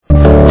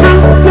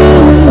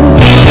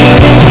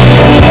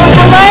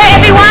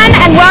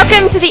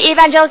the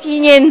Evangelical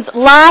Union's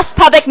last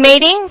public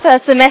meeting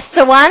for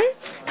semester 1.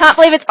 Can't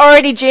believe it's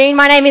already June.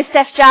 My name is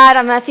Steph Jard.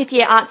 I'm a 5th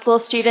year arts law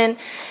student.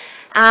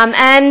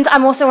 And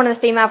I'm also one of the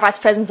female vice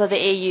presidents of the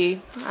EU.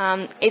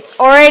 It's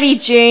already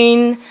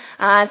June.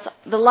 It's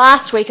the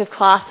last week of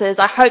classes.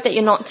 I hope that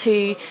you're not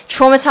too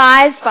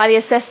traumatised by the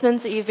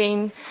assessments that you've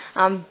been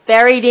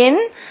buried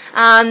in.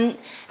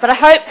 But I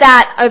hope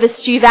that over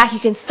StuVac you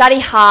can study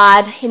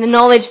hard in the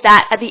knowledge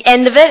that at the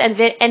end of it, at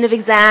the end of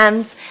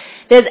exams,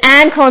 there's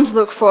ANCON to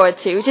look forward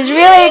to, which is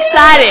really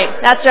exciting.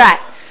 That's right.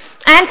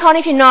 ANCON,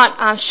 if you're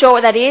not sure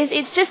what that is,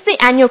 it's just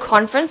the annual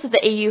conference that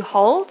the EU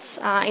holds.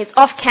 It's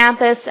off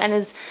campus and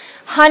there's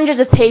hundreds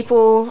of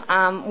people.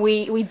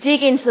 We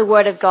dig into the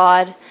Word of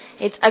God.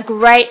 It's a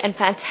great and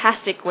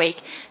fantastic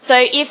week. So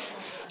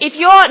if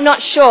you're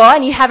not sure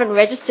and you haven't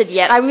registered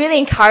yet, I really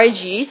encourage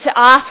you to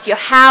ask your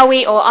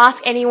Howie or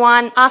ask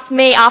anyone, ask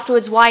me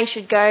afterwards why you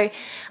should go.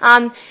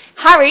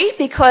 Hurry,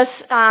 because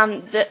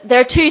there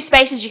are 2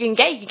 spaces you can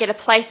get. You can get a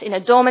place in a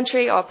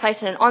dormitory or a place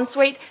in an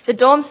ensuite. The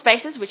dorm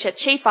spaces, which are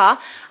cheaper,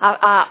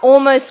 are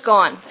almost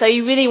gone. So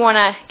you really want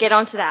to get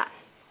onto that.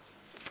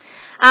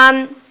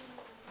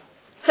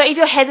 So if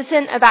you're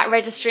hesitant about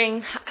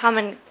registering, come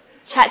and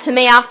chat to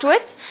me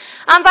afterwards.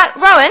 But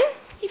Rowan,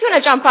 if you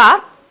want to jump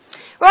up,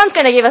 Rowan's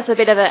going to give us a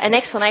bit of an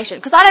explanation,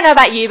 because I don't know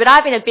about you, but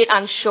I've been a bit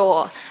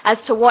unsure as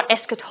to what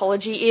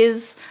eschatology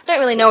is. I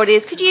don't really know what it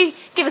is. Could you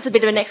give us a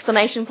bit of an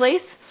explanation,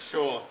 please?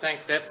 Sure.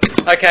 Thanks, Steph.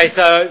 Okay,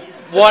 so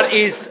what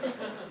is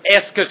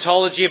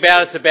eschatology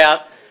about? It's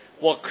about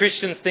what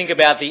Christians think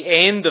about the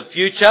end, the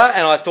future,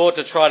 and I thought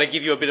to try to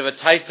give you a bit of a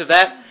taste of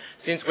that.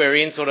 Since we're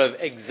in sort of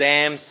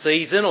exam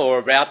season, or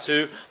about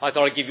to, I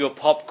thought I'd give you a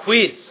pop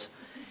quiz.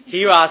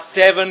 Here are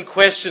 7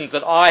 questions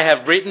that I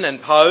have written and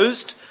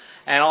posed,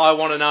 and I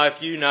want to know if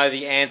you know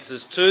the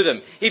answers to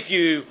them. If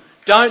you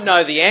don't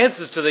know the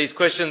answers to these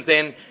questions,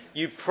 then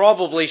you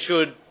probably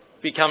should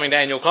be coming to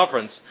annual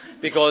conference,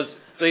 because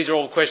these are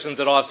all questions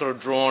that I've sort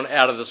of drawn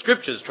out of the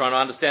scriptures, trying to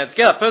understand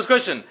together. First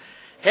question,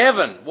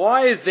 heaven.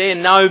 Why is there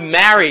no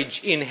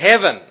marriage in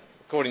heaven?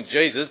 According to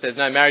Jesus, there's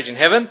no marriage in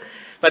heaven.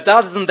 But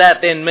doesn't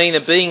that then mean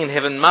a being in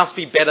heaven must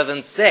be better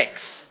than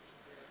sex?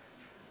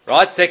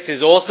 Right? Sex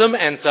is awesome,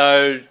 and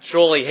so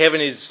surely heaven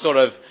is sort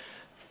of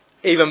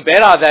even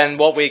better than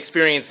what we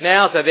experience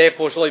now, so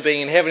therefore surely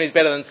being in heaven is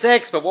better than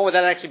sex, but what would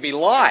that actually be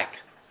like?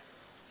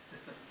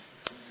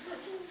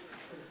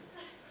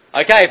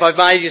 Okay, if I've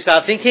made you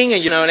start thinking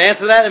and you know an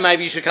answer to that, then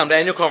maybe you should come to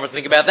annual conference and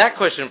think about that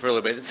question for a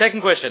little bit. The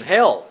second question,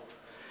 hell.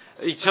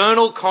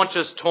 Eternal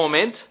conscious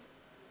torment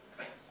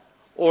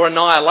or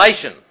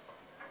annihilation?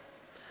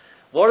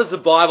 What does the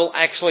Bible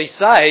actually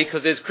say?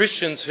 Because there's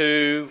Christians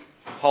who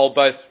hold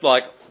both,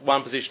 like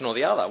one position or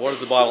the other. What does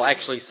the Bible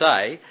actually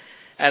say?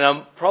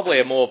 And probably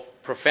a more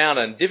profound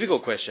and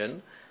difficult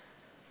question,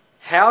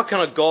 how can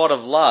a God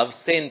of love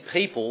send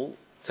people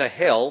to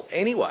hell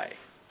anyway?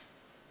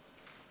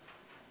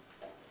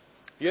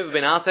 Have you ever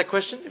been asked that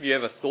question? Have you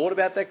ever thought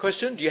about that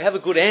question? Do you have a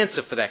good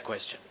answer for that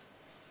question?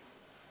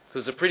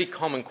 Because it's a pretty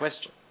common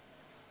question.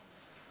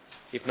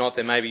 If not,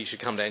 then maybe you should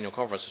come to annual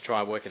conference to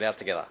try and work it out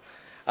together.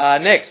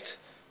 Next.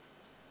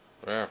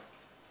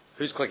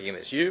 Who's clicking in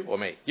this? You or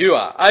me? You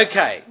are.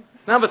 Okay.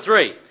 Number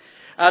 3.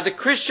 The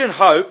Christian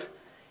hope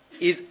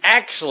is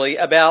actually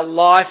about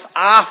life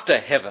after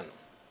heaven.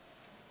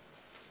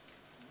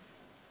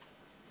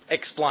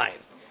 Explain.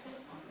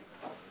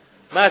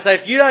 May I say,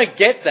 if you don't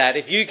get that,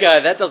 if you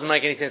go, that doesn't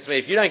make any sense to me,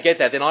 if you don't get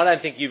that, then I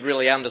don't think you've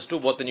really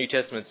understood what the New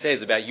Testament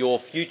says about your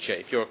future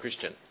if you're a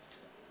Christian.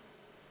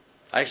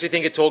 I actually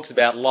think it talks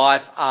about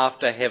life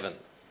after heaven.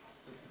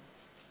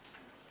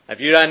 If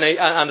you don't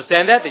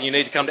understand that, then you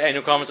need to come to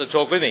annual conference and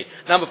talk with me.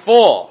 Number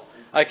 4.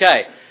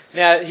 Okay.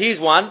 Now, here's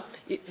one.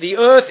 The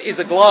earth is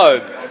a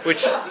globe,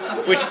 which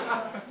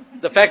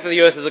the fact that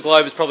the earth is a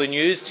globe is probably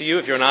news to you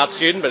if you're an art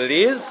student, but it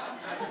is.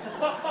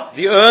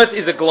 The earth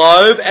is a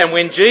globe, and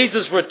when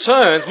Jesus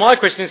returns, my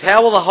question is,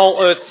 how will the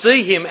whole earth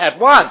see him at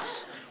once?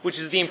 Which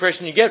is the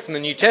impression you get from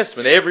the New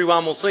Testament.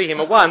 Everyone will see him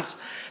at once.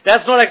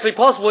 That's not actually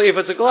possible if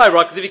it's a globe,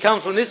 right? Because if he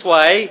comes from this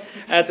way,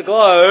 and it's a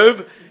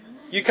globe,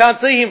 you can't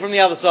see him from the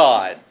other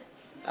side.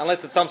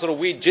 Unless it's some sort of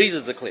weird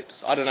Jesus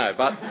eclipse. I don't know,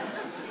 but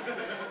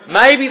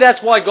maybe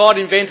that's why God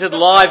invented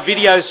live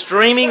video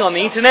streaming on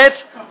the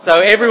internet, so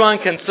everyone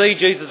can see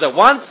Jesus at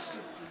once.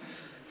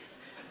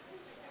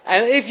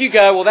 And if you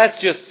go, well,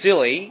 that's just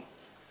silly,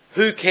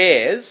 who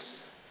cares?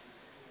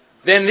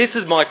 Then this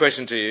is my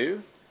question to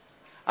you.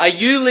 Are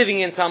you living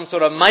in some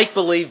sort of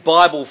make-believe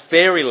Bible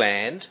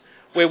fairyland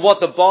where what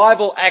the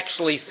Bible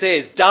actually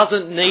says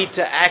doesn't need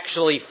to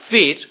actually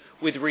fit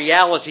with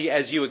reality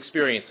as you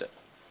experience it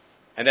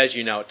and as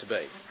you know it to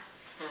be?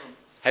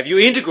 Have you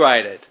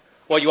integrated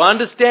what you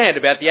understand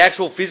about the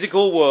actual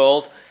physical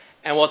world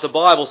and what the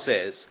Bible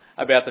says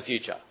about the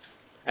future?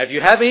 If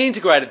you haven't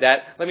integrated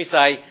that, let me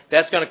say,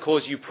 that's going to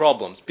cause you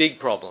problems, big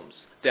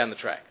problems, down the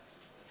track.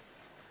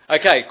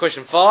 Okay,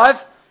 question 5.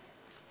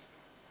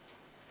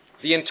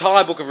 The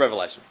entire book of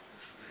Revelation.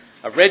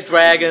 A red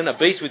dragon, a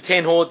beast with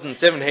 10 horns and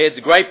 7 heads,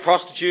 a great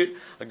prostitute,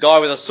 A guy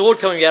with a sword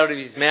coming out of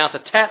his mouth, a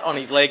tat on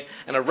his leg,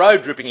 and a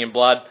robe dripping in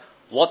blood.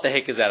 What the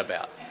heck is that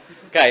about?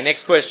 Okay,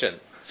 next question.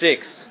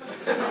 6.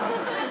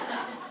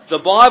 The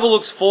Bible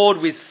looks forward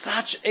with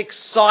such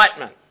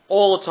excitement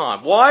all the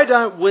time. Why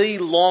don't we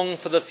long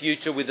for the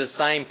future with the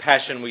same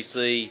passion we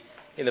see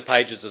in the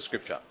pages of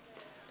Scripture?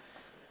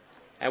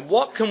 And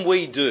what can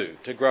we do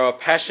to grow a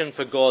passion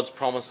for God's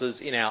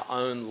promises in our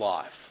own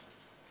life?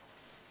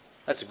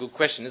 That's a good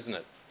question, isn't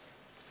it?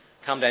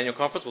 Come to annual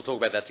conference, we'll talk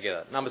about that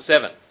together. Number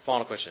 7,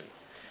 final question.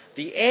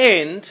 The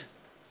end,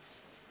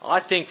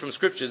 I think from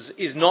Scriptures,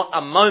 is not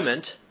a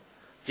moment.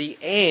 The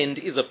end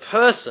is a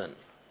person,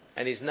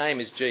 and his name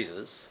is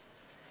Jesus.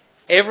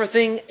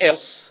 Everything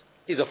else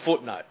is a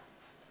footnote.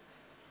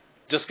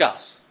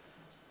 Discuss.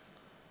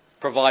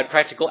 Provide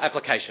practical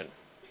application.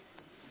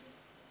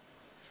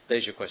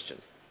 There's your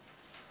question.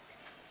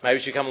 Maybe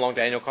you should come along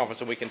to annual conference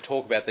and we can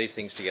talk about these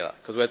things together,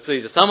 because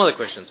these are some of the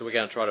questions that we're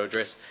going to try to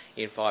address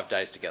in 5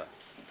 days together.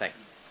 Thanks.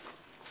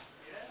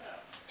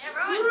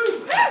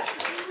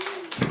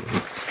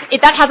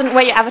 If that hasn't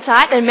whet your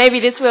appetite, then maybe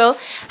this will.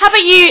 How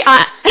about you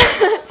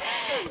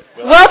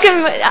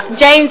welcome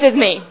James with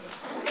me.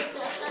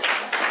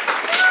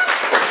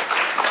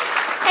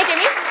 Hey,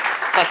 Jimmy.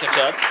 Thank you,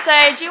 Chad.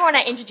 So, do you want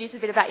to introduce a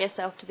bit about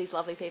yourself to these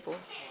lovely people?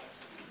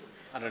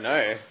 I don't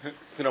know.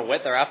 It's going to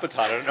whet their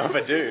appetite. I don't know if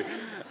I do.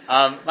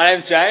 My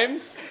name's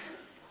James.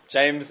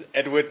 James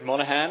Edward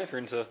Monaghan, if you're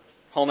into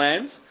whole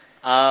names.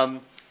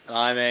 I'm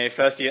a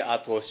first-year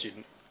arts law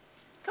student.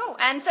 Cool.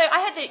 And so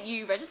I heard that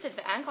you registered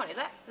for Ancon. Is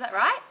that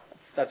right?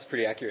 That's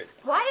pretty accurate.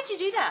 Why did you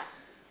do that?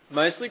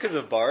 Mostly because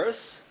of Boris.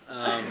 Just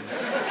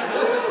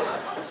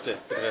a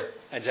bit of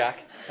a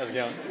Jack. How's it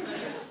going?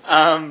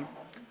 A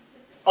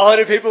lot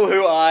of people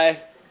who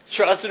I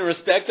trust and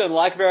respect and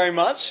like very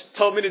much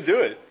told me to do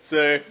it.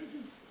 So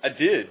I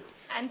did.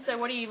 And so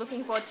what are you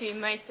looking forward to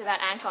most about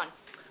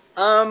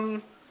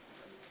Ancon?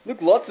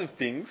 Look, lots of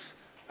things.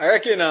 I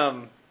reckon,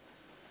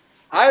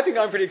 I think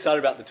I'm pretty excited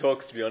about the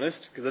talks, to be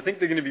honest, because I think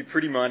they're going to be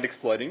pretty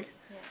mind-exploding.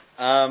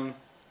 Yeah.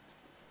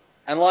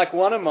 And like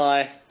one of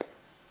my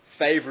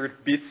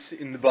favourite bits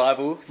in the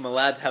Bible, my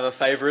lads have a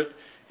favourite,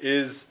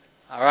 is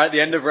right at the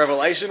end of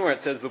Revelation where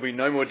it says there'll be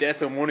no more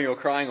death or mourning or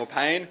crying or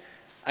pain.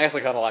 I guess I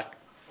kind of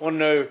want to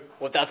know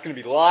what that's going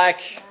to be like,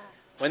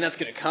 when that's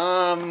going to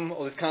come,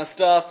 all this kind of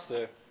stuff,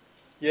 so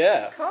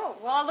yeah. Cool.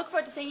 Well, I look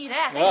forward to seeing you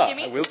there. Thanks,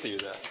 Jimmy. I will see you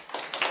there.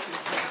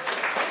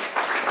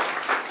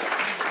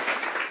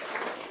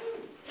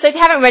 So if you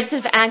haven't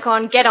registered for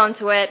Ancon, get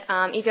onto it.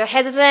 If you're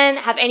hesitant,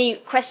 have any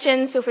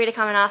questions, feel free to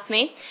come and ask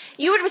me.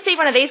 You would receive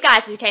one of these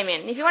guys as you came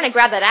in. If you want to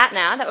grab that out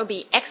now, that would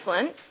be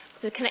excellent.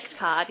 It's a Connect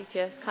card if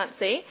you can't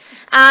see.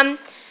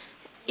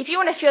 If you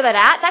want to fill that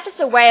out, that's just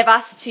a way of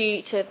us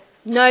to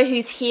know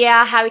who's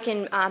here, how we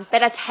can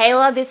better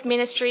tailor this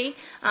ministry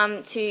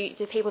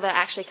to people that are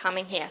actually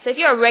coming here. So if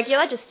you're a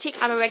regular, just tick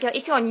I'm a regular.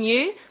 If you're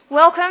new,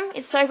 welcome.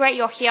 It's so great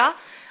you're here.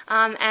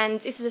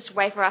 And this is just a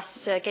way for us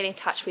to get in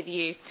touch with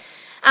you.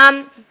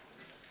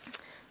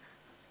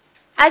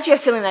 As you're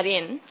filling that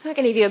in, I'm going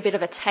to give you a bit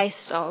of a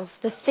taste of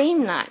the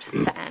theme night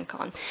for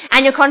Ancon.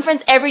 Annual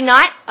conference every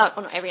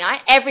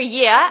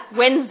year,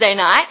 Wednesday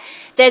night,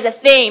 there's a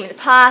theme. In the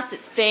past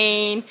it's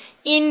been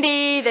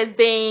indie, there's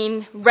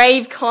been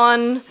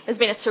RaveCon, there's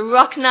been a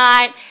Ciroc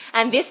night,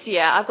 and this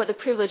year I've got the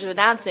privilege of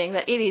announcing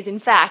that it is in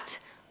fact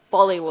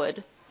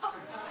Bollywood.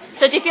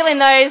 So if you fill in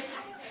those,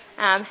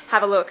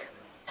 have a look.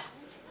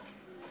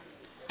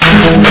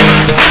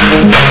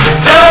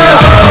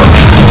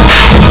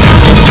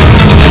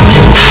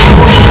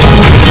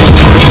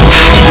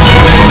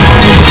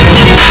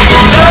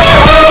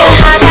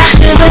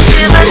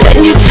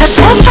 When you touch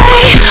my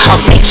body,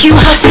 I'll make you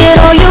hug it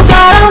all you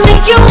got, I'll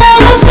make you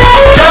wanna say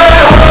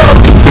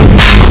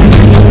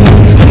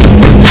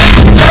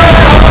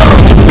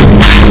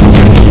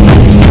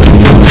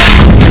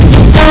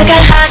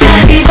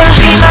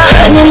fever,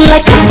 running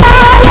like a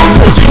fire.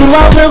 With you I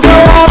will go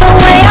all the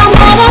way, I'm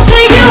gonna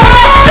take you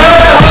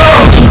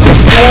high. Keep it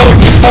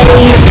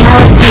steady, it's how I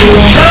feel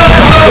it.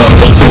 This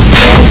beat was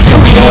steady, so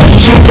heavy,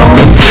 you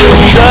don't feel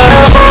it.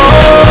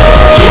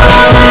 You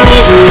are the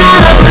reason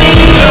that I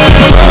breathe.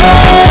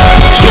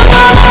 You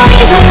are the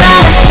reason that I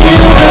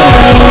still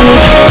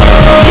believe.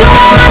 You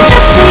are my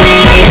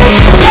destiny.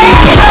 No,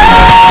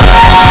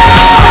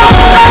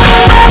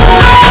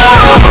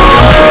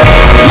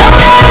 there is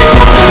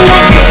nothing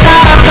that can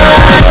stop us.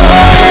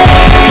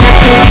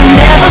 Nothing can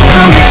never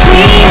come between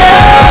us. So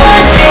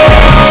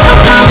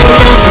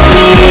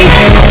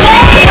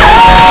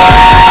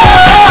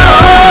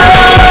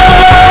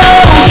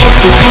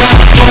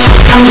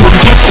come and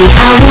dance with me. I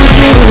want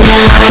you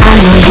now. I know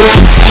you can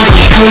take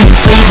it. Come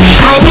with me.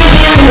 I need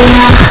you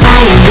now. I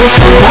am this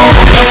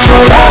forever. It's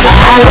forever. I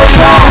will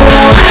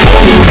follow.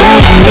 Any day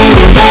and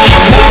any day.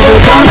 I'm never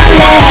gonna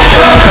let go.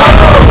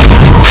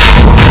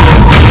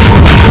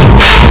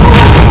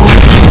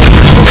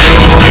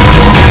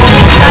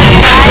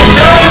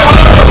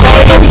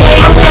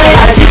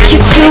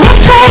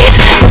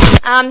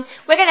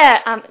 We're going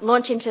to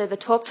launch into the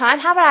talk time.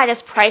 How about I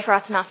just pray for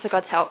us and ask for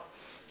God's help?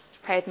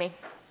 Pray with me.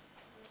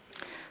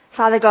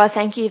 Father God,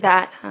 thank you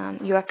that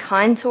you are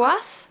kind to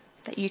us,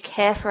 that you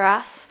care for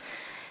us,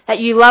 that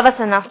you love us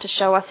enough to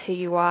show us who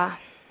you are.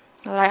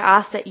 Lord, I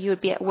ask that you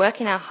would be at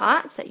work in our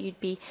hearts, that you'd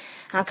be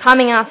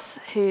calming us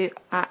who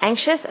are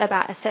anxious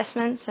about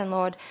assessments, and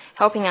Lord,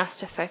 helping us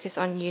to focus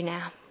on you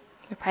now.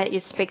 We pray that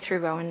you'd speak through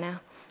Rowan now.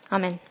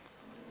 Amen.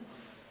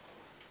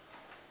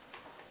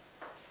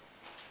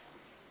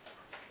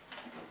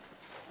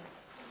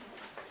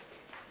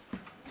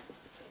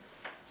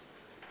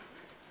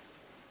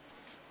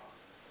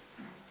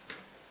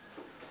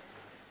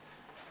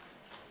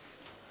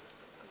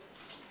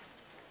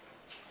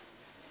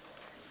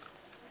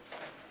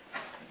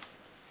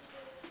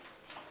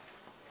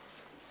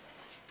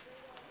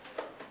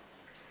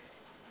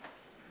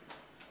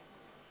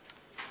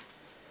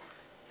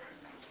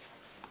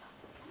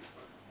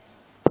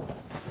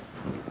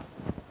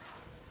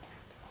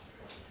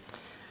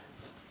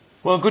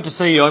 Well, good to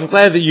see you. I'm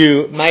glad that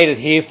you made it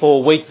here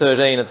for week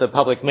 13 at the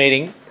public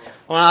meeting.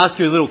 I want to ask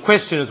you a little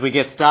question as we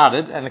get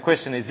started, and the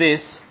question is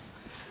this: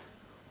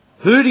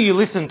 who do you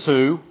listen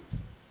to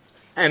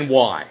and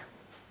why?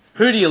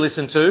 Who do you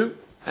listen to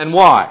and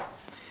why?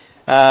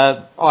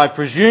 I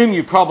presume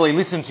you probably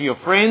listen to your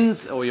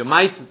friends or your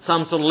mates at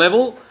some sort of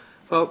level,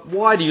 but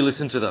why do you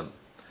listen to them?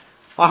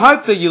 I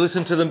hope that you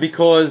listen to them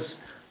because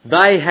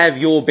they have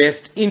your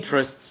best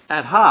interests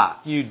at heart.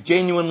 You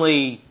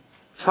genuinely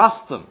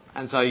trust them,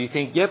 and so you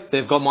think, yep,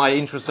 they've got my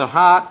interests at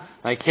heart,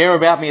 they care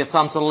about me at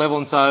some sort of level,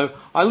 and so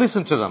I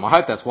listen to them. I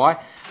hope that's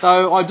why.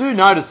 Though I do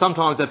notice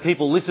sometimes that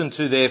people listen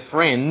to their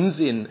friends,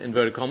 in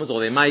inverted commas, or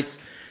their mates,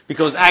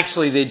 because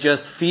actually they're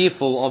just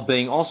fearful of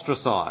being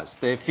ostracised.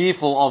 They're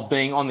fearful of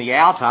being on the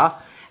outer,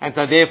 and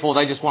so therefore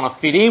they just want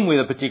to fit in with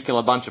a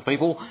particular bunch of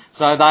people,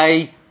 so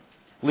they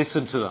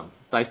listen to them.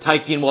 They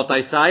take in what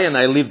they say and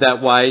they live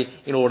that way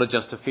in order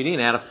just to fit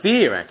in, out of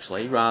fear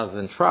actually, rather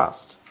than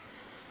trust.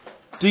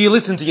 Do you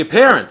listen to your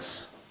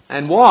parents?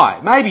 And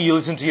why? Maybe you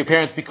listen to your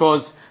parents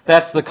because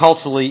that's the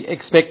culturally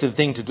expected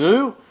thing to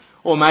do,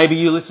 or maybe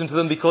you listen to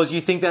them because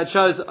you think that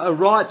shows a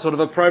right sort of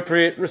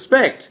appropriate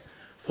respect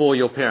for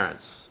your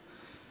parents.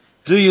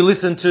 Do you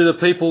listen to the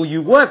people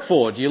you work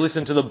for? Do you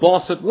listen to the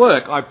boss at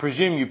work? I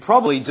presume you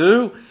probably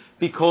do,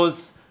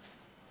 because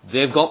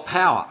they've got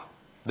power.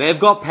 They've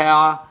got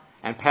power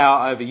and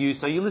power over you,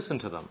 so you listen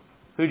to them.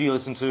 Who do you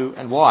listen to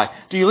and why?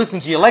 Do you listen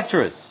to your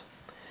lecturers?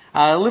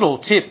 A little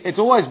tip: it's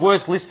always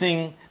worth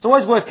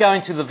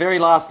going to the very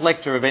last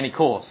lecture of any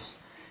course.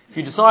 If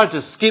you decide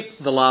to skip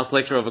the last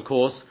lecture of a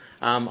course,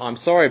 I'm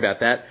sorry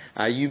about that,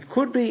 you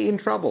could be in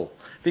trouble,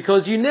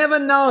 because you never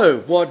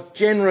know what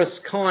generous,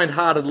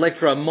 kind-hearted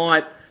lecturer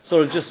might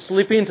sort of just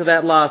slip into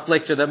that last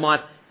lecture that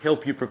might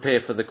help you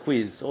prepare for the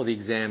quiz or the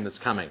exam that's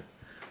coming.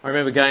 I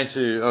remember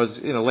I was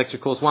in a lecture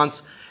course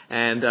once,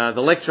 and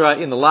the lecturer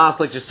in the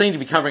last lecture seemed to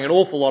be covering an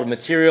awful lot of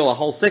material, a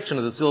whole section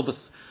of the syllabus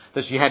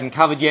that she hadn't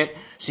covered yet.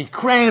 She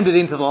crammed it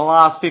into the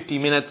last 50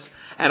 minutes,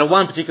 and at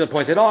one particular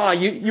point said,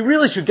 you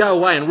really should go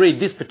away and read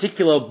this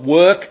particular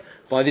work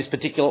by this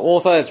particular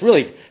author. It's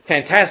really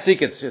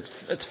fantastic. It's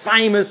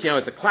famous.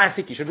 It's a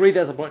classic. You should read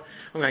that at some point.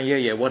 I'm going,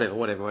 yeah,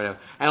 whatever.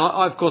 And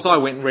of course I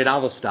went and read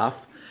other stuff,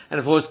 and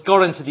of course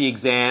got into the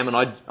exam, and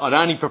I'd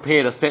only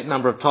prepared a set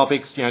number of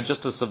topics,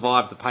 just to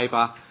survive the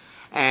paper.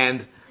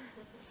 And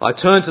I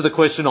turned to the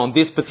question on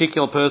this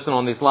particular person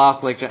on this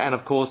last lecture, and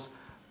of course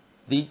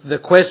the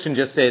question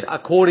just said,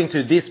 according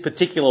to this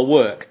particular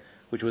work,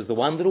 which was the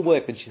one little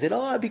work that she said,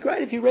 it'd be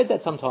great if you read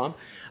that sometime.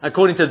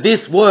 According to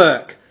this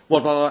work,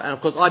 and of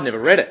course I'd never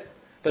read it,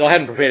 but I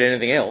hadn't prepared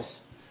anything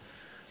else.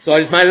 So I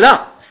just made it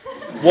up.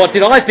 What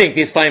did I think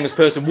this famous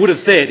person would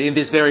have said in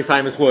this very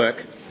famous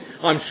work?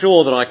 I'm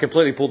sure that I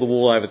completely pulled the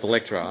wool over the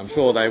lecturer. I'm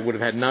sure they would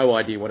have had no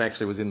idea what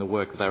actually was in the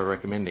work that they were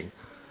recommending.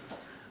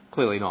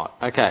 Clearly not.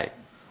 Okay.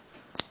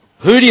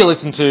 Who do you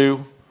listen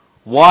to?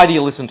 Why do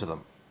you listen to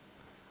them?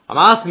 I'm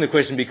asking the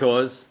question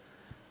because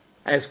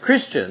as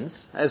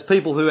Christians, as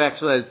people who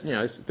actually,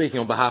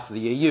 speaking on behalf of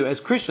the EU, as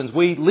Christians,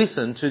 we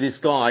listen to this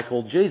guy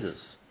called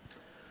Jesus.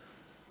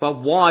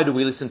 But why do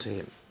we listen to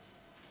him?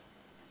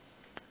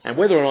 And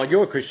whether or not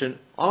you're a Christian,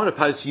 I want to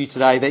pose to you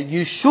today that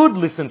you should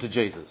listen to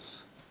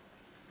Jesus.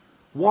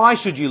 Why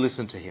should you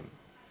listen to him?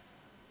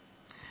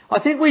 I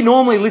think we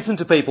normally listen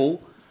to people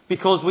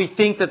because we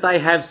think that they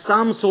have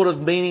some sort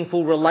of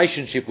meaningful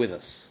relationship with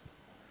us.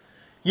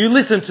 You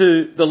listen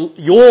to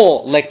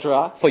your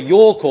lecturer for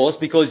your course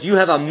because you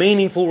have a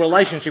meaningful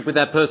relationship with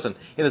that person,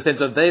 in the sense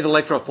that they're the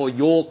lecturer for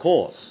your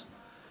course.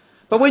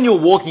 But when you're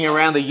walking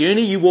around the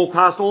uni, you walk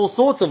past all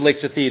sorts of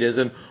lecture theatres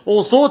and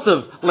all sorts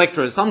of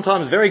lecturers,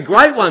 sometimes very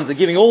great ones, are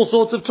giving all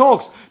sorts of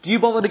talks. Do you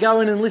bother to go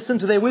in and listen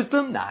to their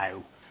wisdom?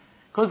 No.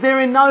 Because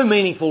they're in no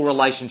meaningful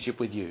relationship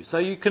with you, so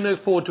you can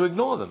afford to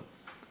ignore them.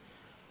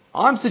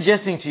 I'm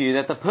suggesting to you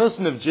that the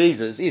person of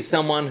Jesus is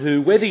someone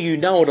who, whether you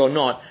know it or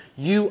not,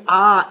 you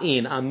are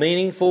in a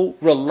meaningful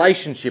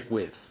relationship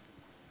with.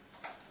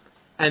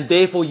 And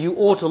therefore you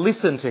ought to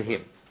listen to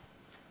him.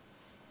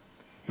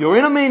 You're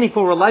in a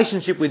meaningful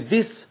relationship with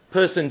this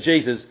person,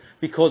 Jesus,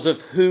 because of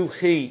who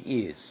he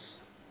is.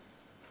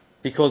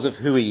 Because of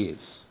who he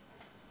is.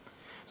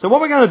 So what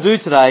we're going to do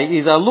today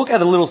is look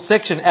at a little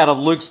section out of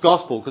Luke's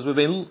Gospel, because we've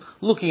been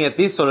looking at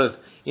this sort of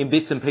in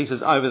bits and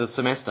pieces over the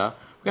semester.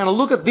 We're going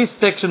to look at this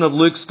section of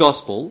Luke's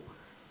Gospel,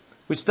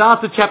 which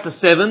starts at chapter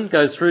 7,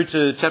 goes through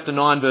to chapter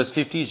 9, verse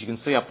 50, as you can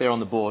see up there on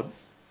the board,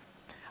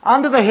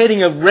 under the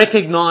heading of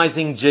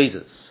Recognising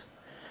Jesus.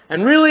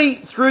 And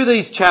really, through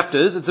these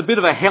chapters, it's a bit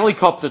of a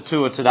helicopter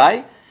tour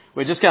today.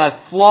 We're just going to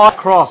fly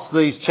across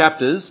these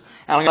chapters,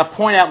 and I'm going to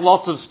point out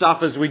lots of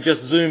stuff as we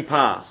just zoom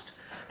past.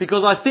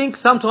 Because I think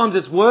sometimes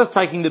it's worth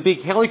taking the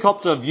big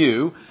helicopter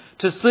view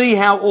to see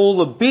how all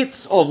the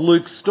bits of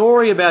Luke's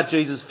story about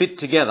Jesus fit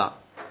together.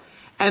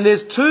 And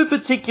there's two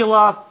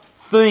particular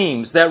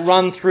themes that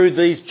run through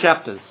these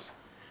chapters.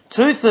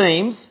 Two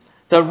themes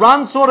that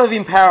run sort of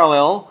in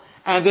parallel,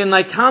 and then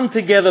they come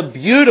together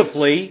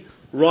beautifully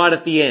right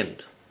at the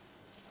end.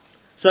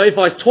 So if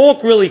I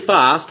talk really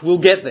fast, we'll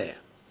get there.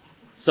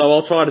 So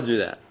I'll try to do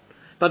that.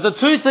 But the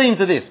two themes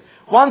are this.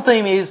 One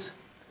theme is,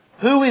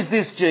 who is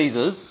this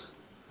Jesus?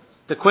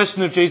 The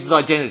question of Jesus'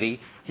 identity.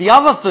 The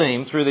other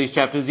theme through these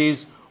chapters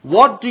is,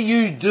 what do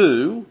you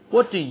do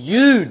with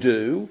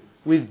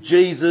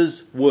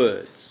Jesus'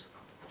 words?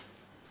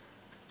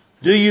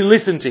 Do you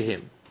listen to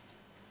him?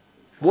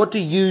 What do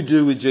you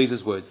do with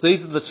Jesus' words?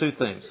 These are the two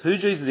themes. Who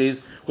Jesus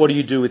is, what do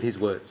you do with his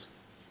words?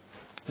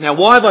 Now,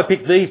 why have I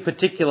picked these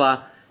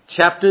particular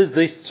chapters,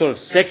 this sort of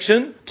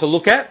section to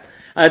look at?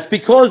 It's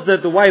because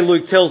that the way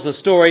Luke tells the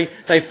story,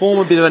 they form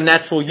a bit of a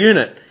natural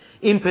unit.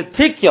 In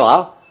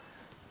particular,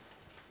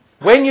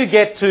 when you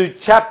get to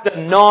chapter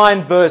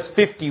 9, verse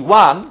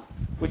 51,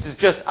 which is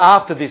just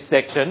after this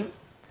section,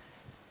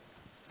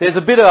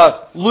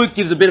 Luke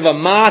gives a bit of a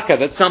marker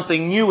that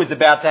something new is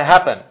about to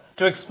happen.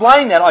 To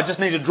explain that, I just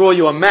need to draw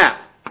you a map.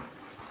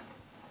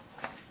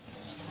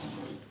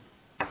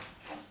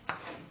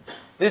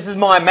 This is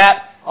my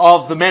map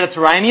of the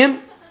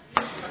Mediterranean.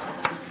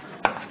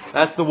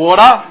 That's the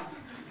water.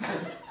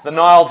 The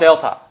Nile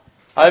Delta.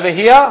 Over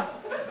here,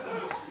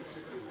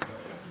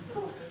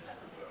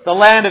 the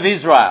land of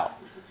Israel.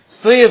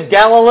 Sea of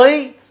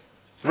Galilee,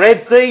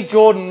 Red Sea,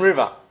 Jordan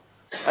River.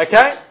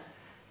 Okay?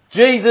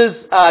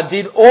 Jesus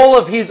did all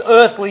of his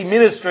earthly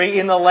ministry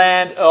in the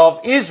land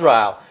of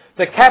Israel.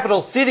 The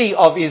capital city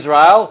of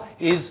Israel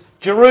is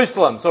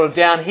Jerusalem, sort of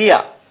down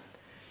here.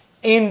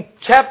 In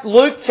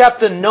Luke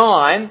chapter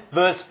 9,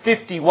 verse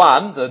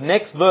 51, the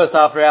next verse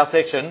after our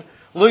section,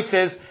 Luke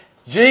says,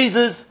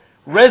 Jesus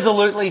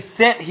resolutely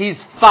set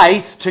his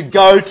face to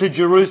go to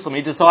Jerusalem.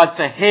 He decides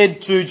to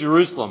head to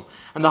Jerusalem.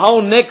 And the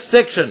whole next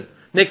section,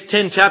 next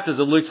 10 chapters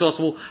of Luke's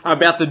Gospel are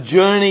about the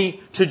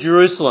journey to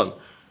Jerusalem.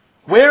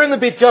 We're in the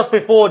bit just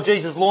before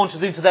Jesus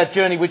launches into that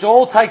journey, which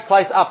all takes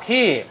place up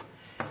here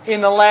in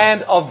the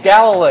land of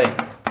Galilee.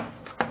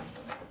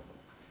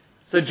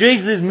 So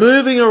Jesus is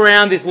moving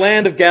around this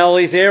land of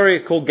Galilee, this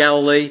area called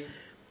Galilee.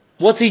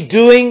 What's he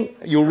doing?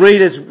 You'll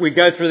read as we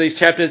go through these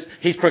chapters.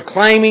 He's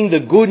proclaiming the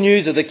good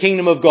news of the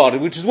kingdom of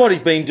God, which is what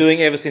he's been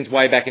doing ever since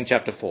way back in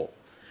chapter 4.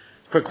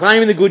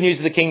 Proclaiming the good news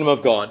of the kingdom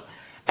of God.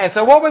 And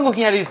so what we're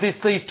looking at is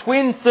these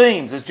twin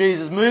themes as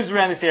Jesus moves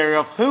around this area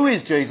of who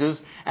is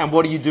Jesus and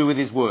what do you do with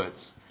his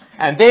words.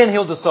 And then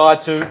he'll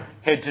decide to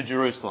head to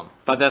Jerusalem.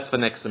 But that's for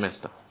next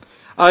semester.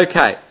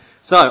 Okay,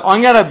 so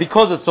I'm going to,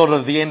 because it's sort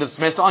of the end of the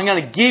semester, I'm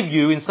going to give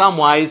you in some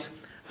ways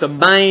the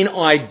main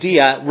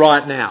idea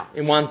right now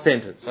in one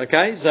sentence.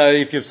 Okay, so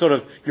if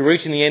you're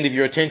reaching the end of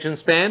your attention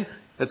span,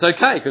 that's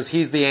okay, because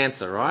here's the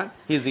answer, right?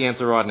 Here's the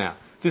answer right now.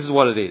 This is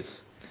what it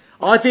is.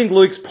 I think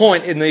Luke's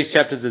point in these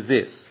chapters is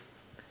this.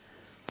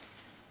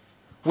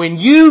 When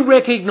you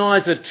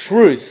recognise a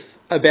truth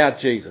about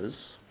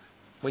Jesus,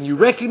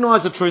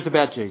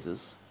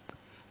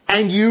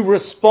 and you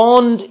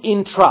respond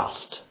in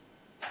trust,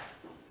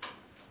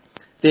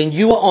 then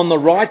you are on the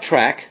right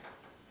track,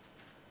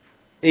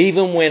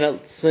 even when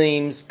it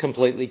seems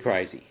completely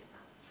crazy.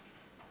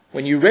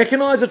 When you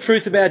recognise a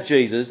truth about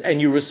Jesus and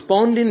you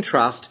respond in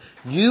trust,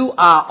 you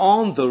are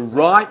on the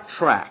right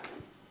track,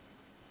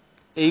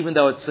 even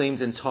though it seems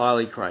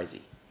entirely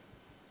crazy.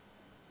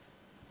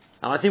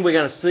 And I think we're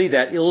going to see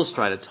that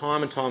illustrated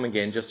time and time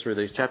again just through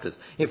these chapters.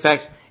 In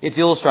fact, it's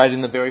illustrated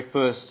in the very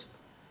first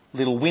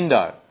little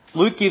window.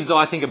 Luke gives,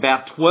 I think,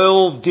 about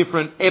 12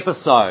 different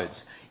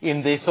episodes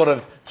in this sort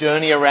of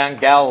journey around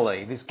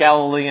Galilee, this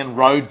Galilean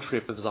road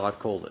trip, as I've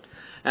called it.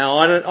 Now,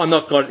 I'm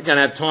not going to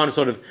have time to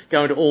sort of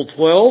go into all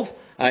 12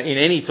 in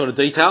any sort of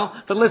detail,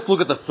 but let's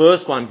look at the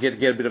first one, get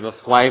a bit of a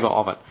flavour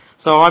of it.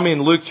 So I'm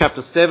in Luke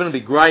chapter 7. It'd be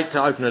great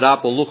to open it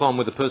up or look on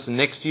with the person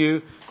next to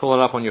you, call it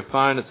up on your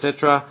phone,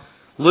 etc.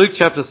 Luke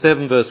chapter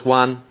 7, verse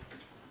 1.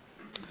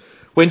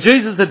 When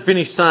Jesus had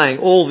finished saying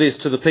all this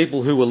to the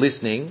people who were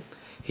listening,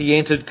 he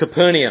entered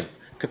Capernaum.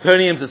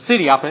 Capernaum's a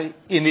city up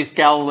in this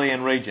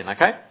Galilean region,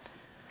 okay?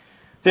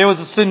 There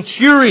was a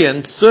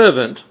centurion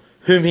servant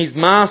whom his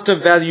master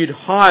valued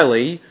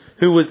highly,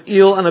 who was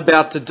ill and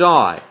about to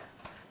die.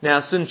 Now,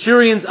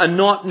 centurions are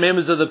not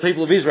members of the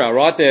people of Israel,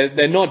 right?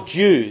 They're not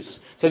Jews.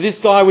 So this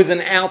guy was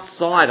an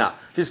outsider.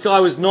 This guy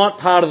was not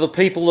part of the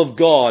people of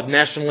God,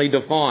 nationally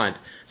defined.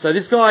 So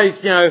this guy is,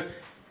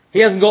 He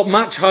hasn't got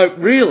much hope,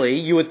 really,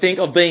 you would think,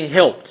 of being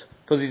helped,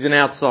 because he's an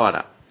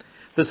outsider.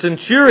 The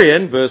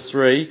centurion, verse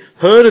 3,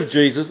 heard of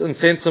Jesus and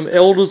sent some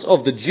elders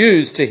of the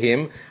Jews to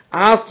him,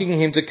 asking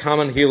him to come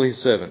and heal his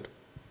servant.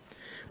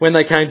 When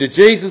they came to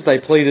Jesus, they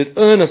pleaded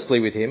earnestly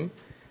with him,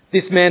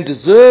 "This man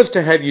deserves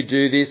to have you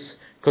do this,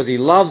 because he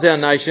loves our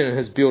nation and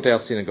has built our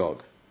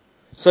synagogue."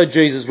 So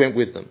Jesus went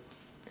with them.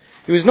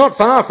 He was not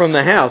far from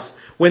the house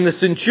when the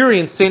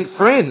centurion sent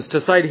friends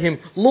to say to him,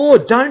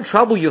 "Lord, don't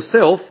trouble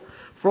yourself,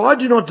 for I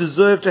do not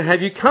deserve to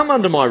have you come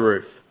under my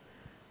roof.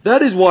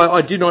 That is why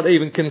I do not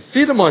even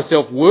consider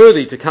myself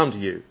worthy to come to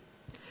you.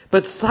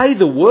 But say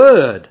the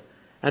word,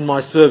 and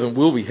my servant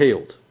will be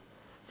healed.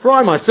 For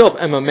I myself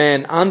am a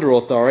man under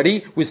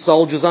authority, with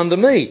soldiers under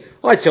me.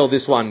 I tell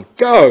this one,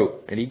 'Go,'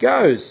 and he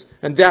goes,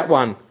 and that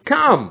one,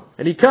 'Come,'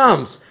 and he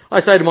comes.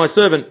 I say to my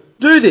servant,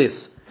 'Do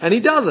this,' and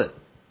he does it."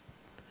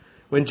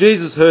 When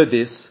Jesus heard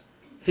this,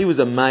 he was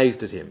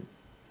amazed at him.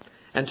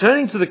 And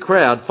turning to the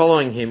crowd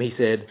following him, he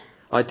said,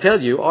 "I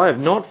tell you, I have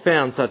not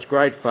found such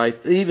great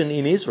faith even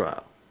in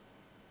Israel."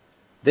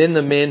 Then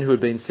the men who had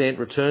been sent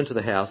returned to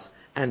the house,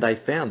 and they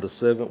found the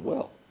servant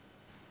well.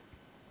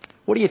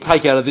 What do you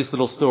take out of this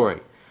little story?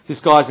 This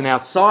guy's an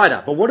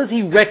outsider, but what does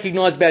he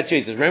recognise about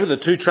Jesus? Remember the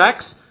two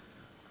tracks?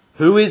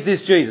 Who is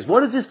this Jesus?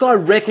 What does this guy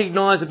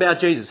recognise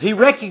about Jesus? He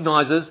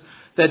recognises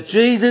that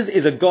Jesus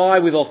is a guy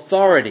with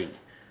authority,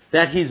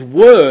 that his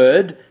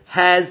word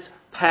has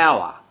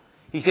power.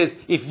 He says,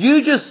 if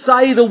you just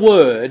say the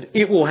word,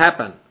 it will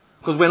happen.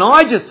 Because when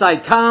I just say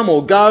come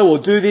or go or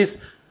do this,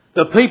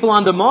 the people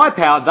under my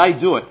power, they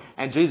do it.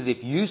 And Jesus,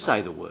 if you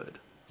say the word,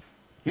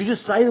 you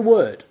just say the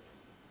word,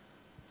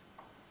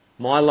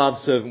 my loved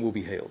servant will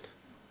be healed.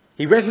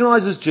 He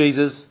recognises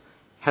Jesus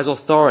has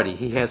authority.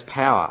 He has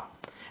power.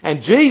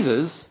 And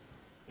Jesus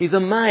is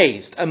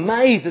amazed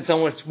that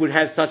someone would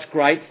have such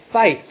great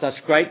faith,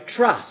 such great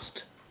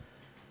trust.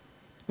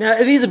 Now,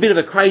 it is a bit of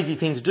a crazy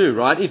thing to do,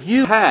 right? If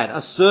you had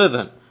a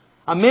servant,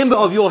 a member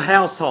of your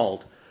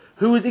household,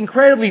 who was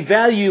incredibly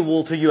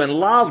valuable to you and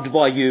loved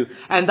by you,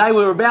 and they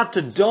were about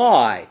to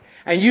die,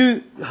 and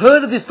you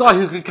heard of this guy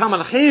who could come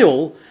and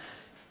heal,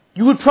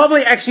 you would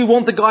probably actually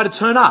want the guy to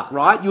turn up,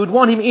 right? You would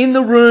want him in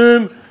the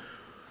room,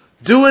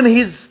 doing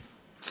his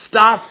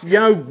stuff,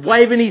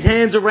 waving his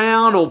hands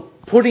around, or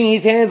putting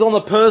his hands on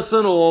the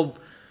person, or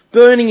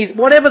burning his...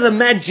 whatever the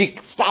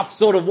magic stuff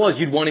sort of was,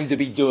 you'd want him to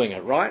be doing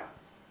it, right?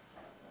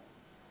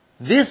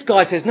 This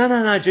guy says,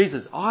 no,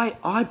 Jesus,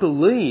 I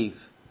believe.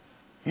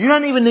 You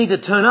don't even need to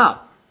turn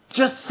up.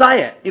 Just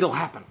say it. It'll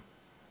happen.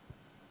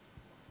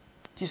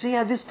 Do you see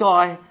how this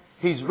guy,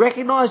 he's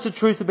recognised the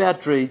truth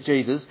about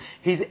Jesus,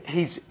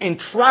 he's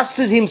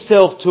entrusted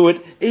himself to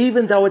it,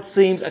 even though it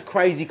seems a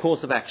crazy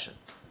course of action.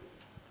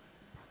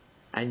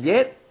 And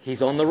yet,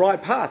 he's on the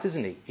right path,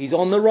 isn't he? He's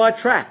on the right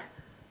track,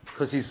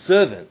 because his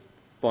servant,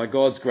 by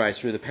God's grace,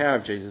 through the power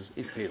of Jesus,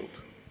 is healed.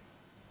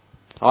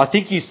 I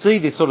think you see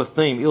this sort of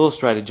theme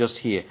illustrated just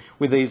here,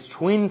 with these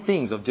twin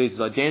things of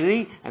Jesus'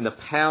 identity and the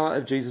power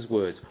of Jesus'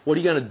 words. What are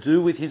you going to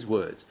do with his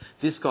words?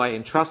 This guy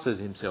entrusted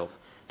himself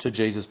to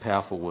Jesus'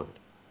 powerful word.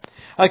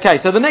 Okay,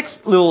 so the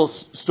next little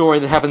story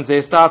that happens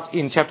there starts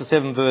in chapter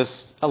 7,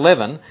 verse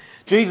 11.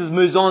 Jesus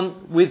moves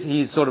on with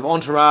his sort of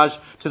entourage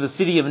to the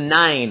city of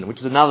Nain, which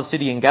is another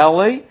city in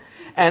Galilee.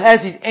 And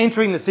as he's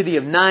entering the city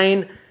of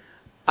Nain,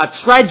 a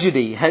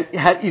tragedy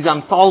is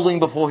unfolding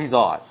before his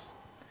eyes.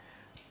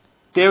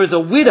 There is a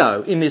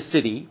widow in this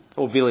city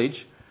or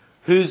village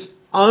whose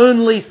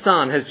only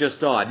son has just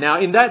died. Now,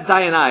 in that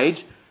day and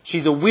age,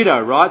 she's a widow,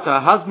 right? So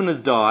her husband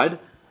has died,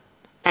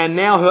 and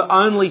now her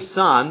only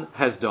son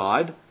has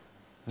died.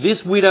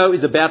 This widow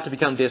is about to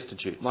become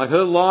destitute. Like,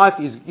 her life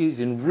is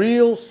in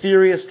real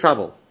serious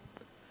trouble.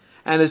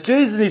 And as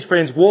Jesus and his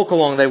friends walk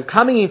along, they're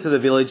coming into the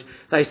village,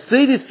 they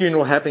see this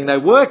funeral happening, they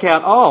work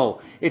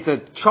out, it's a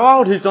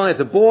child who's dying, it's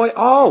a boy,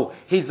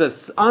 he's the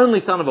only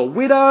son of a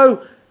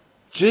widow.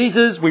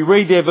 Jesus, we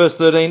read there, verse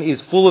 13,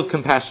 is full of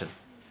compassion.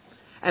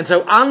 And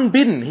so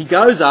unbidden, he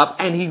goes up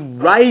and he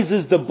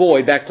raises the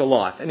boy back to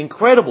life. An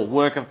incredible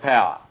work of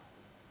power.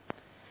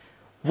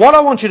 What I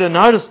want you to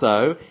notice,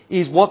 though,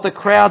 is what the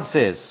crowd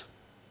says.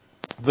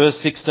 Verse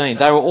 16,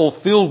 they were all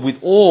filled with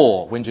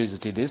awe when Jesus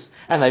did this,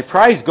 and they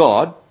praised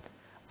God.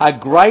 A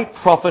great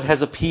prophet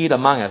has appeared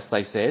among us,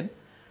 they said.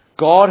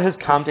 God has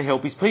come to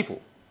help his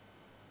people.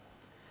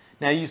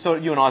 Now, you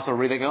and I sort of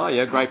read that and go,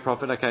 yeah, great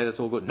prophet, okay, that's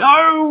all good.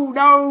 No.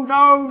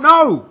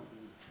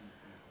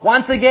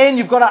 Once again,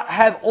 you've got to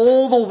have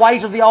all the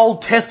weight of the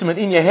Old Testament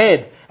in your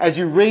head as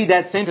you read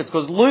that sentence,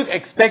 because Luke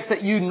expects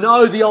that you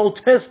know the Old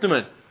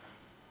Testament.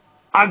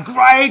 A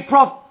great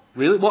prophet.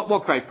 Really?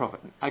 What great prophet?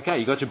 Okay,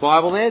 you got your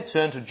Bible there?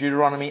 Turn to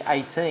Deuteronomy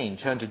 18.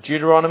 Turn to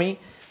Deuteronomy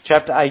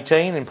chapter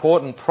 18,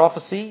 important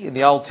prophecy in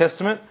the Old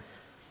Testament.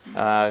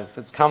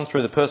 It's come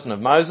through the person of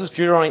Moses.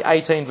 Deuteronomy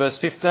 18, verse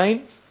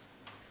 15.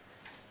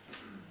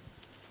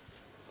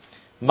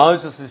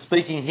 Moses is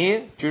speaking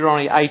here,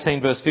 Deuteronomy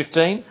 18 verse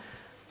 15.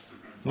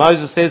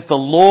 Moses says, "The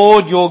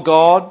Lord your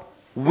God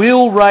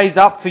will raise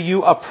up for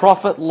you a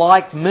prophet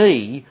like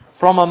me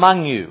from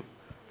among you,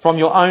 from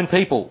your own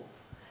people.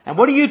 And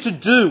what are you to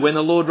do when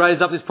the Lord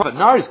raises up this prophet?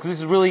 Notice, because this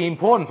is really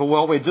important for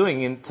what we're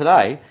doing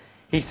today.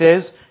 He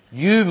says,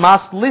 you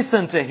must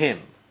listen to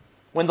him.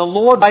 When the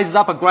Lord raises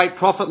up a great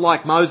prophet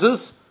like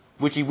Moses,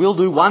 which he will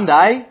do one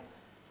day,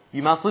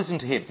 you must listen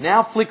to him.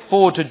 Now flick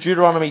forward to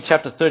Deuteronomy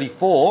chapter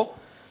 34,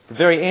 the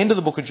very end of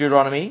the book of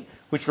Deuteronomy,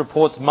 which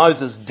reports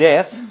Moses'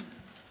 death.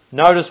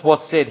 Notice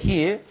what's said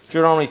here,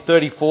 Deuteronomy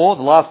 34,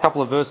 the last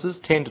couple of verses,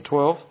 10 to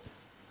 12.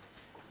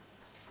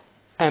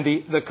 And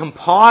the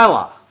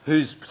compiler,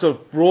 who's sort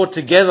of brought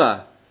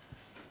together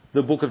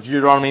the book of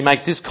Deuteronomy,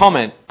 makes this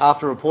comment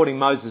after reporting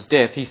Moses'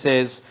 death. He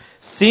says,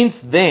 since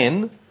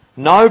then,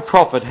 no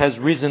prophet has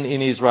risen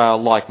in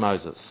Israel like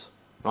Moses.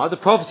 Right? The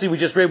prophecy we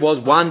just read was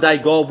one day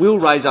God will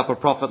raise up a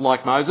prophet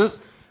like Moses.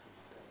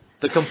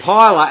 The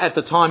compiler at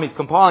the time he's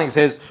compiling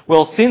says,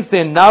 well, since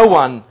then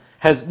no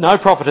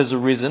prophet has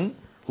arisen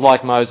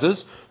like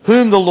Moses,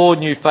 whom the Lord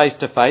knew face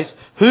to face,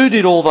 who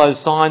did all those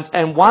signs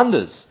and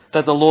wonders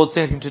that the Lord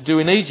sent him to do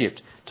in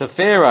Egypt, to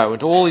Pharaoh and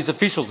to all his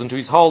officials and to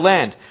his whole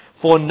land.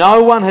 For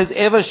no one has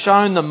ever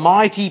shown the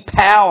mighty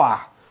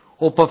power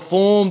or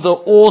performed the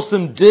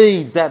awesome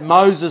deeds that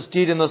Moses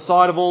did in the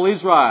sight of all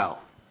Israel.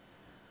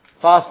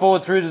 Fast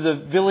forward through to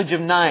the village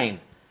of Nain.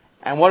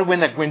 And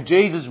when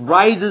Jesus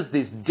raises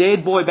this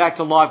dead boy back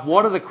to life,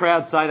 what do the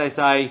crowd say? They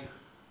say,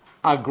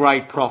 a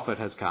great prophet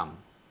has come.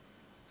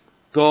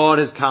 God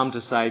has come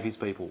to save his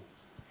people.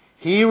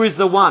 Here is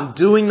the one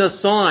doing the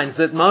signs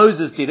that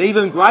Moses did,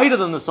 even greater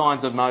than the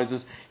signs of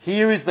Moses.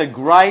 Here is the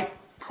great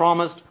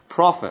promised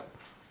prophet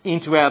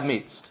into our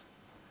midst.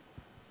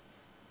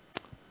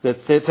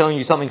 That's telling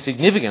you something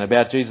significant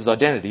about Jesus'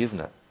 identity, isn't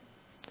it?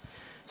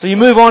 So you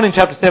move on in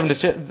chapter 7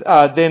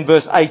 to then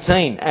verse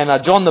 18.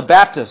 And John the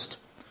Baptist,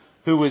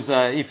 who was,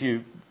 if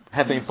you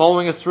have been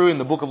following us through in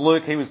the book of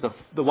Luke, he was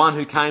the one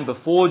who came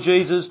before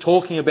Jesus,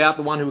 talking about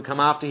the one who would come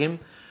after him.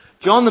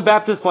 John the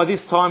Baptist by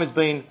this time has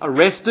been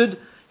arrested.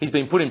 He's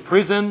been put in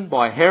prison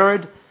by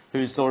Herod,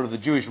 who's sort of the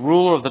Jewish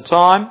ruler of the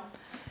time.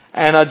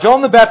 And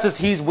John the Baptist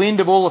hears wind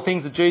of all the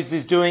things that Jesus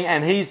is doing,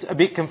 and he's a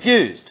bit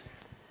confused.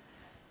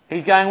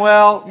 He's going,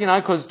 well,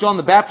 because John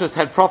the Baptist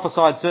had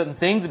prophesied certain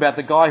things about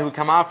the guy who would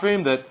come after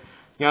him, that,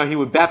 he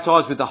would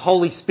baptise with the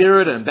Holy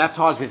Spirit and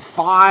baptise with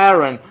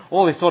fire and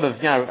all this sort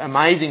of,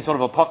 amazing sort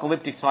of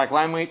apocalyptic-like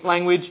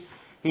language.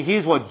 He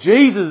hears what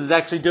Jesus is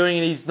actually doing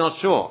and he's not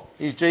sure.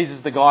 Is Jesus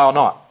the guy or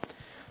not?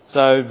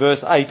 So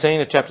verse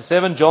 18 of chapter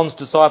 7, John's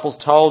disciples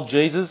told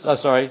John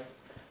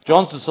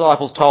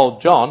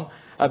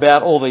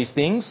about all these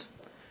things.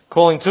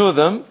 Calling two of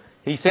them,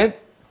 he sent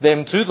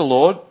them to the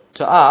Lord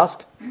to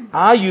ask,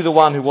 are you the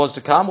one who was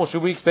to come, or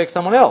should we expect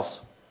someone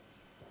else?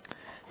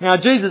 Now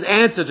Jesus'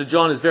 answer to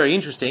John is very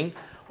interesting.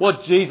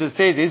 What Jesus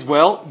says is,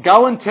 well,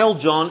 go and tell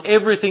John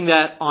everything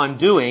that I'm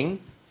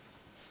doing,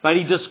 but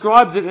he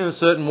describes it in a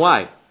certain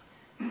way.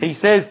 He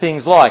says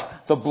things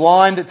like,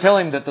 tell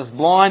him that the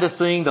blind are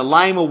seeing, the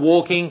lame are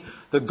walking,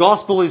 the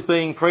gospel is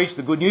being preached,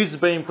 the good news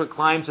is being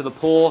proclaimed to the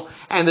poor,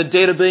 and the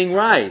dead are being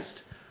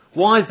raised.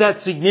 Why is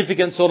that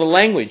significant sort of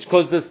language?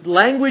 Because the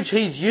language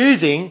he's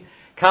using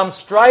comes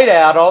straight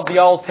out of the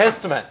Old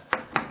Testament.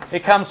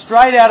 It comes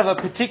straight out of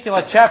a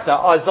particular chapter,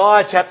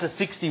 Isaiah chapter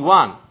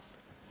 61.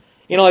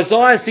 In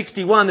Isaiah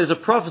 61, there's a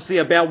prophecy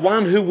about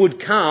one who would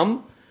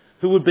come,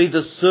 who would be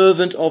the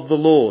servant of the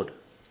Lord.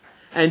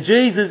 And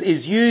Jesus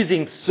is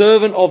using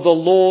servant of the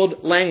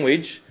Lord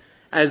language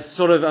as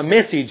sort of a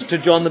message to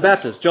John the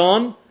Baptist.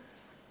 John,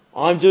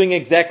 I'm doing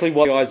exactly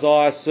what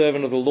Isaiah,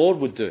 servant of the Lord,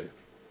 would do.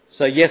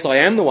 So yes, I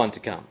am the one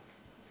to come.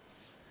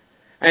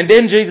 And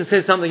then Jesus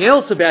says something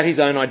else about his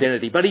own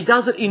identity, but he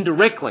does it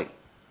indirectly.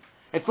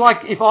 It's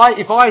like if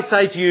I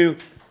say to you,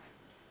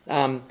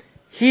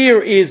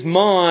 here is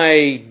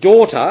my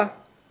daughter,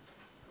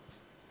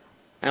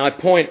 and I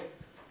point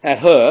at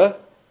her,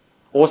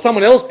 or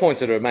someone else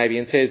points at her maybe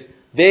and says,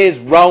 there's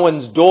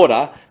Rowan's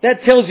daughter,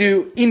 that tells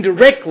you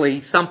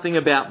indirectly something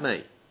about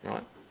me,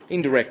 right?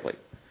 Indirectly.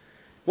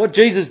 What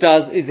Jesus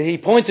does is he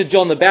points at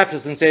John the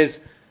Baptist and says,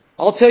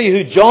 I'll tell you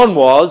who John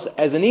was,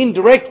 as an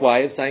indirect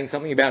way of saying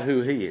something about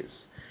who he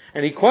is.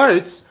 And he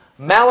quotes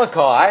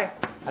Malachi,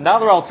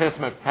 another Old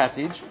Testament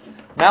passage,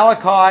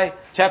 Malachi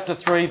chapter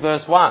 3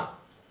 verse 1.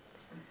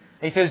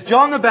 He says,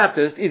 John the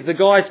Baptist is the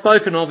guy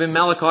spoken of in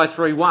Malachi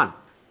 3:1.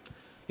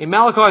 In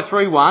Malachi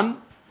 3:1,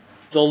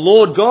 the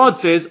Lord God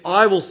says,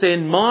 I will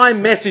send my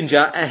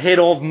messenger ahead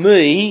of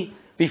me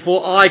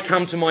before I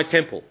come to my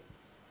temple.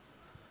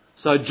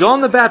 So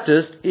John the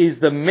Baptist is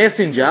the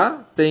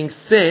messenger being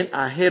sent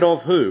ahead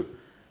of who?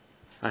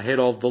 Ahead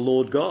of the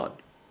Lord God.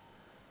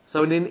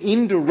 So in an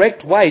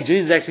indirect way,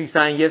 Jesus is actually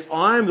saying, yes,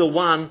 I am the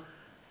one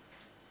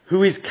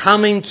who is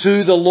coming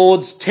to the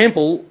Lord's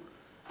temple.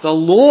 The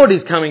Lord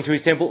is coming to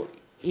his temple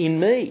in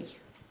me.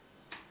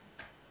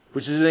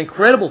 Which is an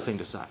incredible thing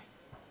to say.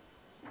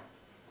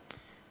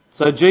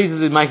 So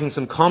Jesus is making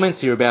some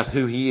comments here about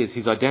who he is,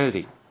 his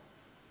identity.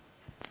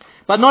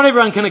 But not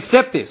everyone can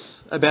accept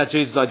this about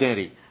Jesus'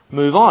 identity.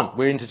 Move on.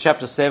 We're into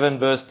chapter 7,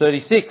 verse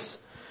 36.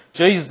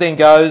 Jesus then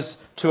goes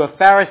to a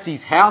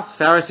Pharisee's house.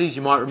 Pharisees,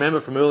 you might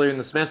remember from earlier in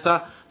the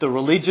semester, the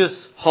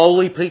religious,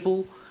 holy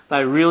people,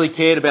 They really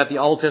cared about the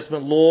Old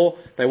Testament law.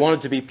 They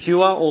wanted to be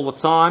pure all the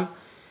time.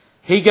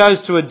 He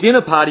goes to a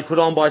dinner party put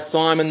on by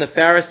Simon the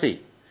Pharisee.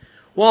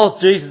 While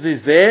Jesus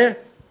is there,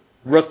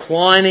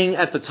 reclining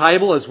at the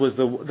table, as was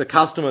the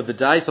custom of the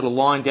day, sort of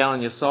lying down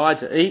on your side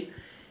to eat,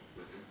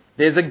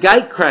 there's a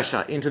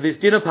gatecrasher into this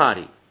dinner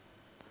party.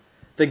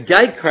 The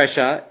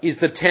gatecrasher is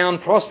the town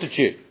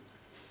prostitute.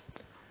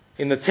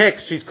 In the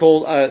text, she's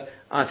called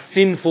a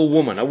sinful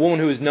woman, a woman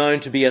who is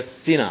known to be a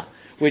sinner,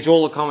 which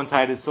all the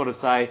commentators sort of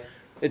say,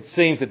 it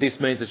seems that this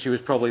means that she was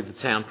probably the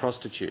town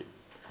prostitute.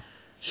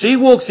 She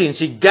walks in,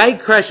 she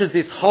gatecrashes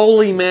this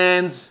holy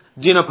man's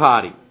dinner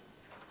party.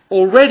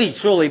 Already,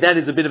 surely, that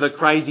is a bit of a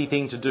crazy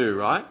thing to do,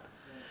 right?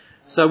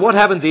 So what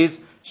happens is,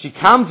 she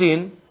comes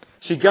in,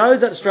 she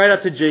goes up straight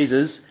up to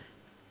Jesus,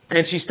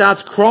 and she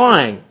starts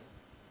crying.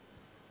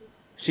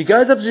 She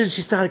goes up to Jesus,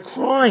 she started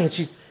crying, and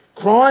she's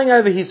crying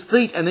over his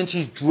feet, and then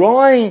she's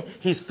drying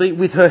his feet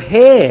with her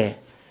hair.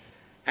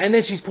 And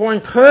then she's pouring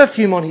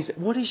perfume on his...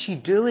 What is she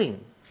doing?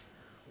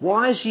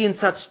 Why is she in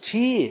such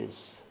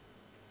tears?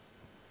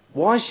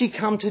 Why has she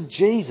come to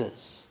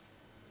Jesus?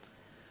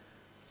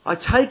 I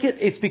take it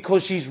it's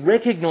because she's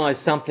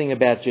recognised something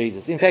about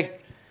Jesus. In fact,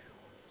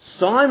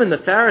 Simon the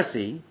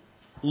Pharisee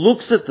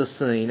looks at the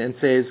scene and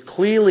says,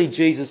 clearly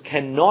Jesus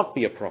cannot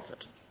be a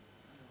prophet.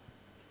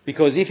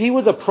 Because if he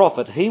was a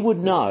prophet, he would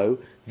know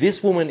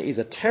this woman is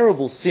a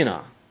terrible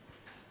sinner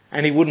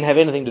and he wouldn't have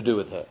anything to do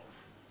with her.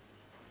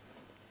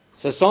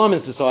 So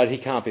Simon's decided he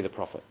can't be the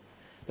prophet.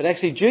 But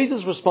actually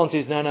Jesus' response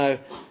is, no,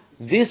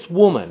 this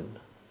woman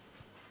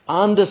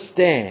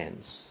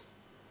understands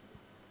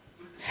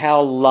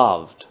how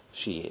loved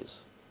she is.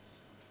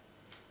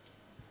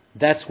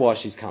 That's why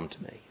she's come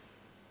to me.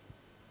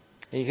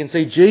 And you can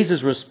see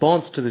Jesus'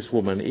 response to this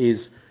woman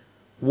is,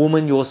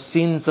 woman, your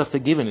sins are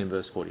forgiven, in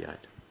verse 48.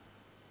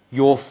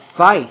 Your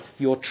faith,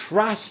 your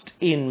trust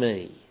in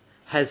me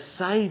has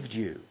saved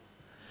you.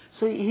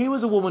 See, here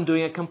was a woman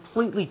doing a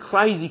completely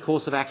crazy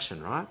course of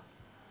action, right?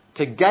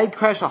 To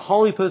gatecrash a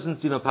holy person's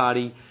dinner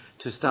party,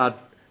 to start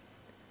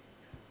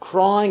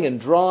crying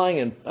and drying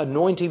and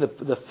anointing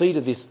the feet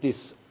of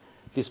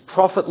this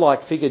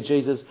prophet-like figure,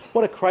 Jesus.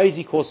 What a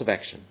crazy course of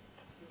action.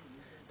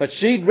 But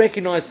she'd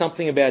recognised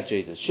something about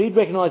Jesus. She'd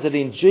recognised that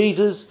in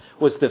Jesus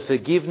was the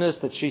forgiveness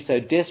that she so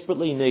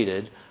desperately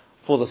needed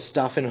for the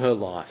stuff in her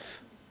life.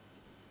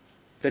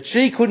 That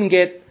she couldn't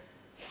get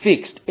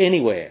fixed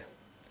anywhere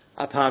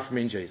apart from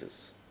in Jesus.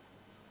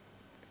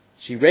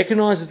 She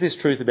recognises this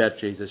truth about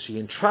Jesus. She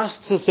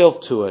entrusts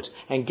herself to it.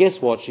 And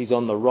guess what? She's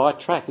on the right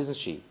track, isn't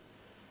she?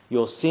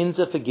 Your sins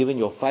are forgiven.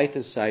 Your faith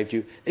has saved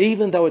you.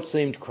 Even though it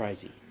seemed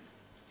crazy.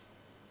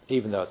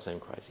 Even though it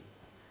seemed crazy.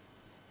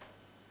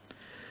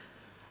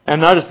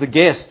 And notice the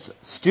guests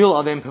still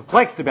are then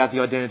perplexed about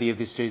the identity of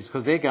this Jesus,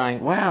 because they're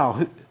going,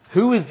 wow,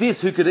 who is this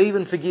who could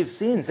even forgive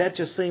sins? That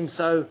just seems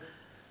so...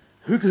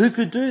 Who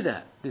could do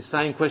that? This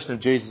same question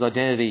of Jesus'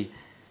 identity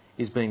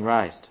is being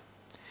raised.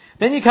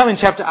 Then you come in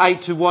chapter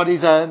 8 to what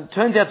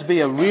turns out to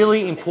be a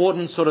really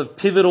important sort of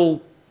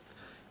pivotal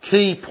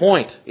key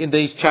point in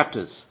these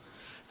chapters.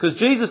 Because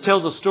Jesus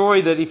tells a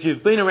story that if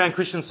you've been around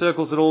Christian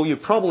circles at all,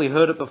 you've probably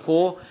heard it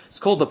before. It's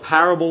called the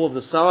parable of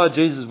the sower.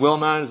 Jesus is well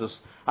known as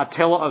a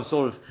teller of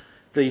sort of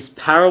these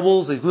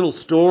parables, these little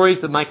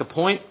stories that make a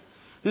point.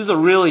 This is a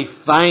really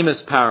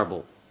famous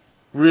parable.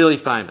 Really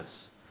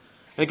famous.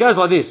 And it goes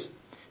like this.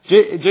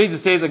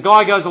 Jesus says a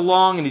guy goes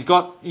along and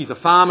he's a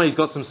farmer, he's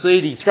got some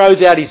seed, he throws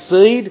out his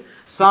seed,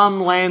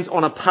 some lands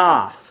on a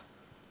path,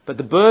 but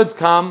the birds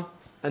come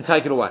and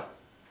take it away.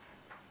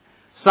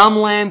 Some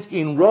lands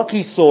in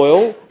rocky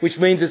soil, which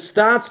means it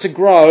starts to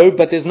grow,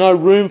 but there's no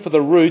room for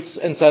the roots,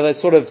 and so they're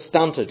sort of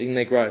stunted in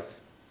their growth.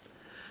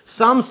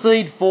 Some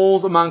seed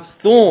falls amongst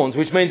thorns,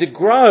 which means it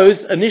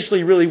grows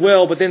initially really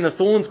well, but then the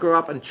thorns grow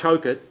up and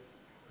choke it.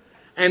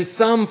 And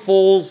some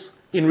falls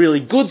in really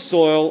good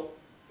soil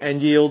and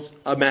yields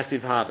a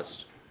massive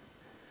harvest.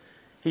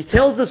 He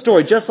tells the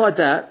story just like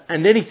that,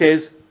 and then he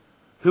says,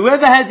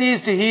 whoever has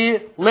ears to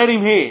hear, let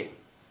him hear.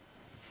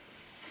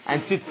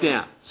 And sits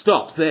down,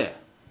 stops there.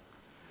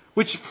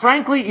 Which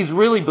frankly is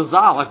really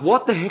bizarre. Like,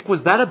 what the heck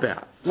was that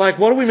about? Like,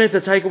 what are we meant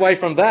to take away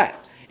from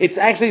that? It's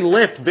actually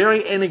left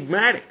very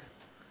enigmatic.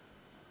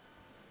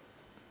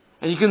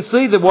 And you can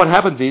see that what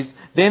happens is,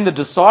 then the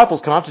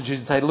disciples come up to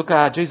Jesus and say, look,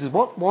 Jesus,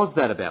 what was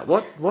that about?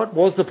 What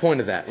was the point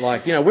of that?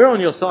 Like, we're on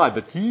your side,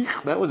 but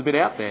that was a bit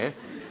out there.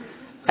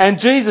 And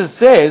Jesus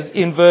says,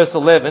 in verse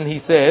 11, he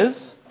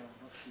says,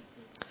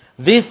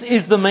 this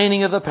is the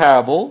meaning of the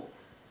parable.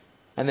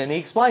 And then he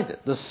explains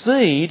it. The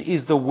seed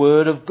is the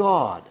word of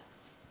God.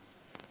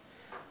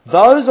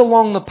 Those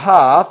along the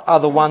path are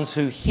the ones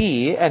who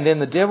hear, and then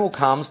the devil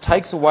comes,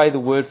 takes away the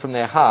word from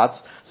their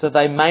hearts, so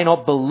they may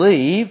not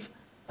believe.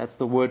 That's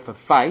the word for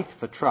faith,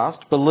 for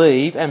trust.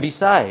 Believe and be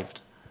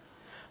saved.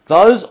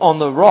 Those on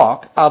the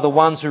rock are the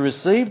ones who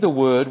receive the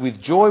word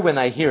with joy when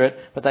they hear it,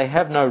 but they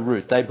have no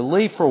root. They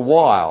believe for a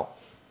while,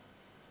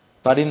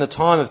 but in the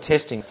time of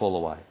testing fall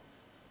away.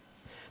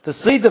 The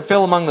seed that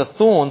fell among the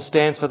thorns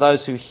stands for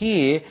those who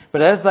hear,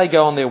 but as they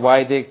go on their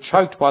way, they're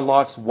choked by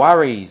life's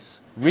worries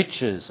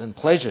riches and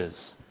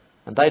pleasures,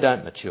 and they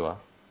don't mature.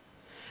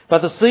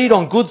 But the seed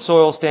on good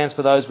soil stands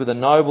for those with a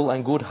noble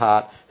and good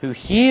heart who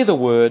hear the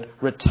word,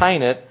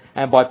 retain it,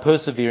 and by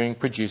persevering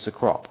produce a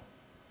crop.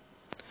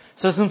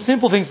 So some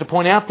simple things to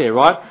point out there,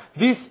 right?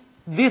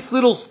 This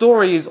little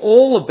story is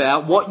all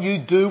about what you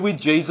do with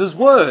Jesus'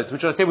 words,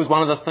 which I said was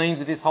one of the themes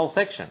of this whole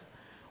section.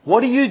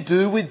 What do you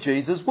do with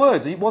Jesus'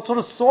 words? What sort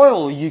of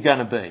soil are you going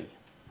to be?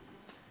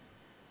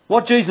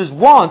 What Jesus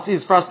wants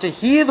is for us to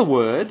hear the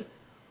word,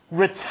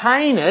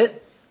 retain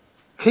it,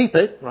 keep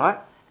it, right?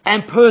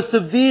 And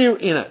persevere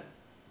in it.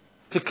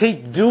 To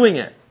keep doing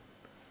it.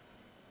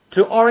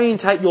 To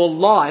orientate your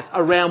life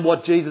around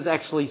what Jesus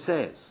actually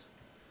says.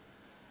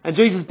 And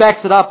Jesus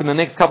backs it up in the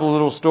next couple of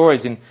little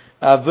stories. In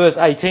verse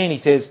 18 he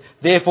says,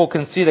 therefore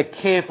consider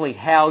carefully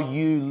how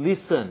you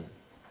listen.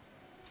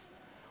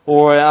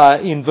 Or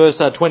in verse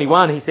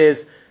 21 he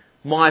says,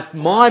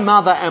 my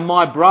mother and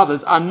my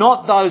brothers are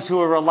not those who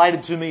are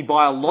related to me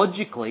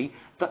biologically,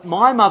 but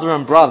my mother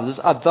and brothers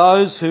are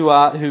those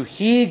who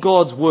hear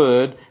God's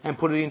word and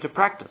put it into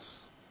practice.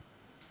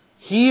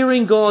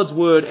 Hearing God's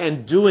word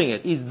and doing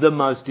it is the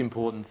most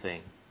important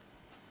thing.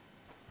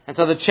 And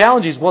so the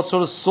challenge is, what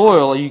sort of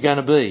soil are you going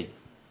to be?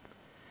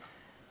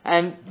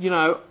 And,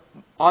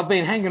 I've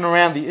been hanging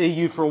around the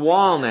EU for a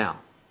while now.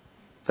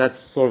 That's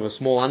sort of a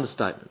small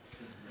understatement.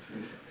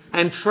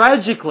 And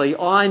tragically,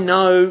 I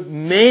know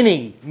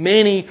many,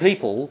 many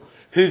people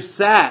who've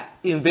sat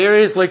in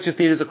various lecture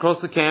theatres across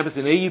the campus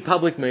in EU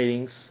public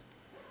meetings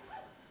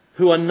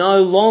who are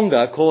no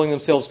longer calling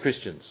themselves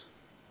Christians.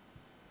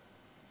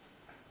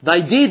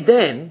 They did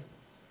then,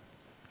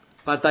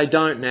 but they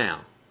don't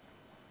now.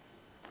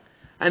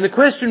 And the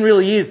question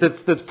really is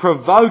that's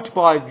provoked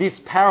by this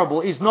parable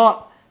is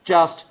not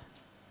just,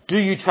 do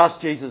you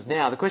trust Jesus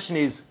now? The question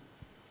is,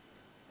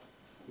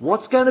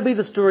 what's going to be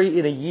the story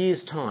in a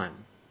year's time?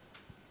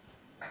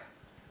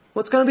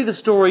 What's going to be the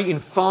story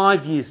in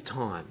 5 years'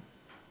 time?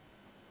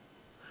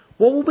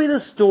 What will be the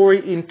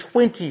story in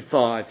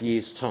 25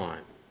 years'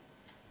 time?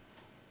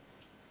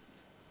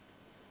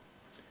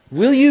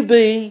 Will you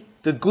be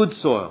the good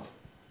soil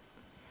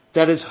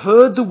that has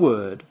heard the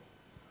word,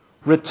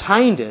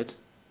 retained it,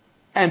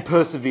 and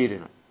persevered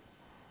in it?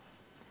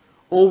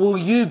 Or will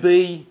you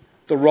be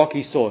the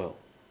rocky soil?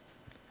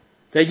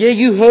 That,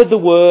 you heard the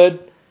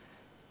word,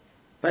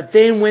 but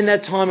then when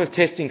that time of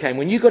testing came,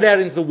 when you got out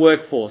into the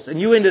workforce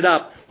and you ended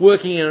up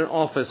working in an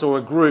office or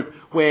a group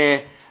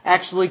where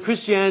actually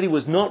Christianity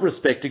was not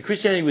respected,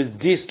 Christianity was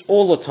dissed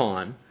all the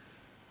time,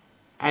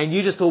 and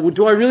you just thought, well,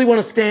 do I really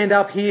want to stand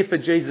up here for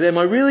Jesus? Am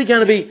I really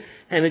going to be...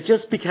 And it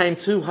just became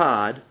too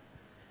hard,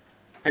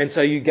 and so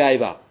you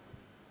gave up.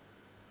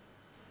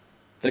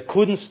 That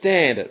couldn't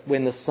stand it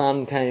when the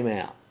sun came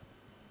out.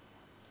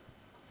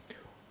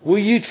 Will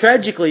you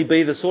tragically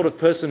be the sort of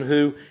person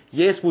who,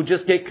 yes, will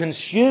just get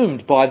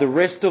consumed by the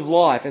rest of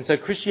life, and so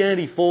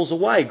Christianity falls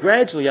away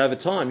gradually over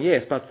time,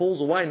 yes, but falls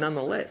away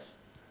nonetheless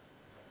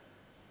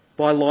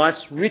by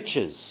life's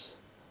riches,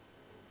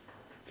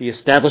 the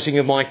establishing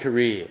of my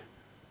career.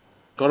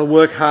 Got to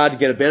work hard to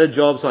get a better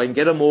job so I can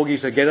get a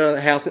mortgage, so get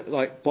a house.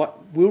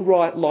 But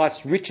will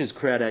life's riches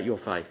crowd out your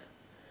faith?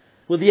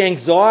 Will the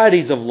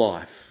anxieties of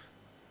life?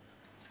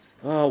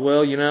 Oh,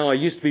 well, I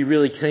used to be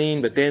really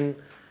keen, but then,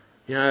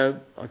 I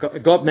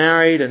got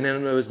married, and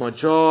then there was my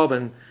job,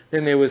 and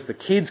then there was the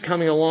kids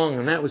coming along,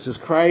 and that was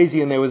just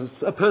crazy, and there was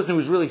a person who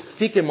was really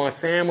sick in my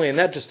family, and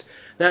that just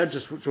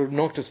sort of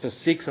knocked us for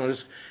six, and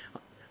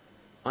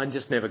I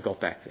just never got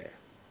back there.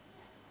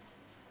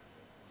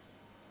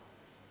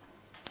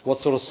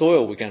 What sort of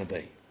soil are we going to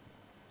be?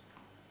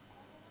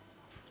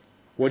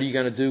 What are you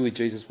going to do with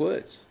Jesus'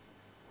 words?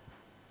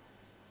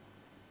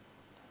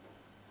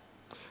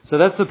 So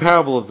that's the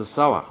parable of the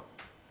sower.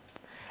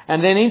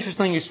 And then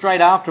interestingly,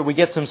 straight after, we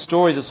get some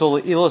stories that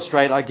sort of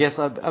illustrate, I guess,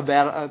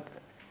 about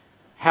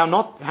how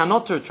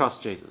not to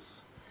trust Jesus.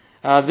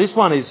 This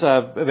one is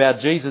about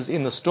Jesus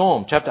in the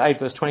storm. Chapter 8,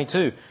 verse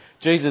 22.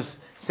 Jesus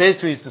says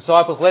to his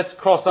disciples, let's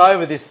cross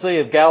over this Sea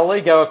of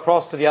Galilee, go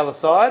across to the other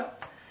side.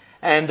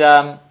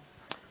 And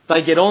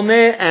they get on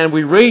there, and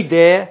we read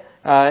there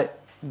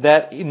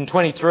that in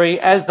 23,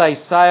 as they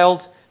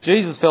sailed,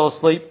 Jesus fell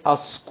asleep, a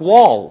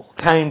squall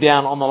came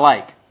down on the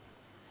lake.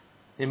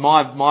 In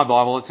my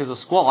Bible, it says a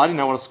squall. I didn't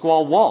know what a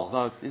squall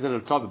was. Is it a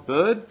type of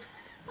bird?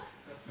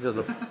 Is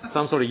it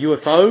some sort of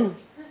UFO?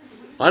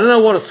 I don't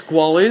know what a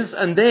squall is.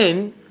 And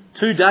then,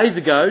 2 days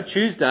ago,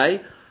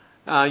 Tuesday,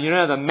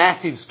 the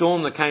massive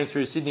storm that came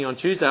through Sydney on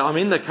Tuesday, I'm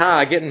in the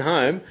car getting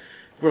home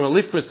from a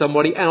lift with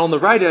somebody, and on the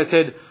radio it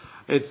said,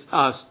 it's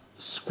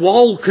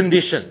squall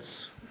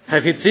conditions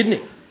have hit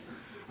Sydney.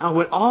 And I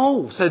went,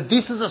 so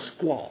this is a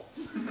squall.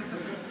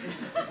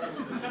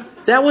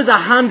 That was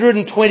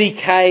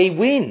 120k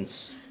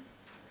winds.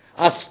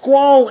 A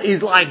squall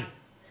is like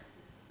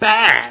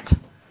bad,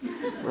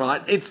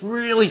 right? It's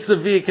really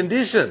severe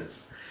conditions.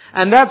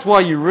 And that's why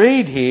you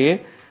read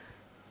here,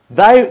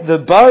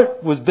 the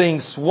boat was being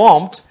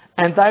swamped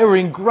and they were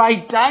in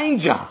great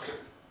danger.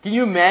 Can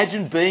you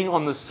imagine being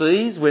on the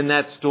seas when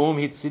that storm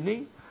hit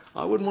Sydney?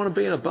 I wouldn't want to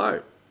be in a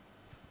boat.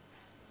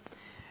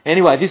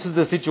 Anyway, this is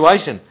the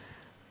situation.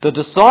 The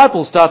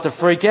disciples start to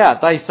freak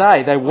out.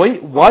 They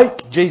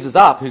wake Jesus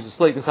up, who's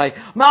asleep, and say,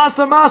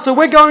 Master, Master,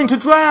 we're going to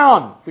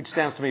drown, which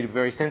sounds to me a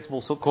very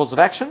sensible course of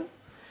action.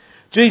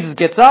 Jesus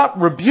gets up,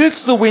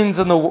 rebukes the winds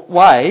and the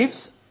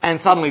waves, and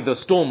suddenly the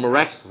storm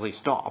miraculously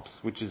stops,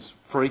 which is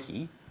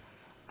freaky.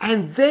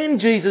 And then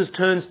Jesus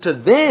turns to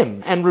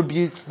them and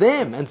rebukes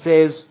them and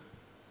says,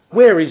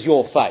 where is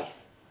your faith?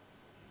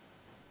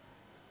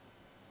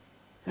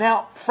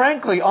 Now,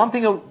 frankly, I'm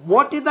thinking,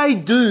 what did they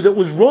do that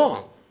was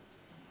wrong?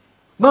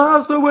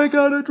 Master, we're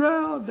going to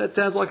drown. That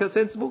sounds like a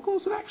sensible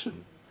course of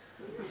action.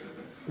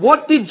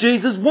 What did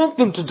Jesus want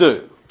them to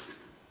do?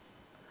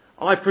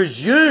 I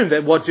presume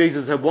that what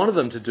Jesus had wanted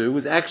them to do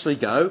was actually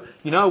go,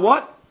 you know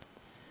what?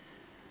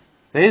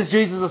 There's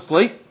Jesus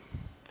asleep.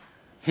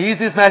 Here's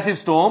this massive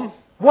storm.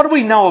 What do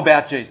we know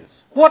about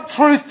Jesus? What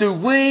truth do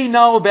we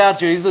know about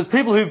Jesus as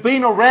people who've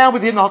been around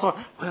with him the whole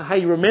time? Well,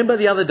 hey, remember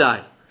the other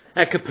day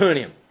at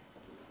Capernaum?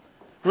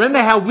 Remember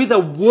how with a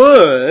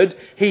word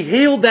he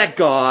healed that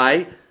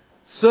guy,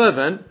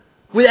 servant,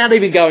 without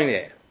even going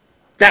there?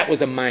 That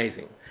was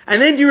amazing.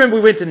 And then do you remember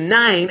we went to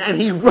Nain and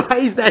he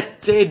raised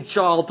that dead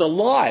child to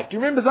life? Do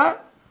you remember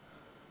that?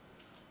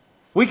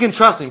 We can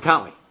trust him,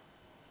 can't we?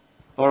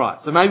 All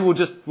right, so maybe we'll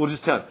just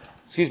tell him,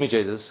 excuse me,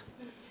 Jesus,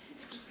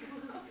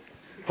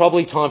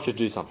 probably time to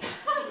do something.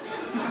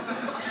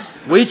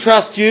 We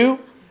trust you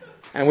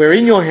and we're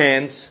in your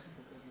hands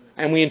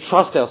and we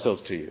entrust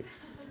ourselves to you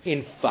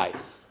in faith.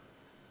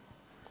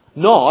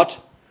 Not,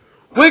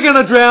 we're going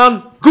to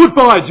drown,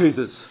 goodbye,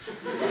 Jesus,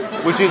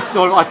 which is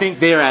sort of, I think,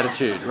 their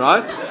attitude,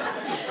 right?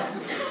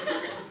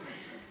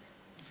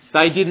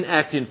 They didn't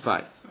act in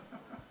faith,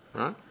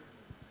 right?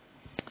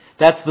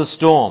 That's the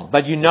storm.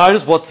 But you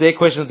notice what's their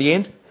question at the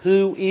end?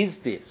 Who is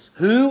this?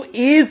 Who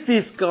is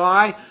this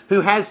guy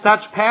who has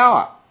such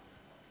power?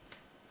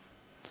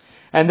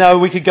 And though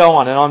we could go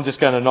on, and I'm just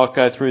going to not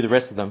go through the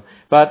rest of them,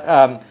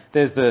 but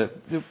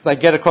they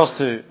get across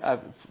to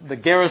the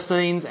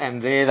Gerasenes,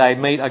 and there they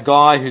meet a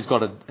guy who's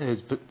got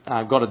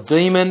a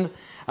demon,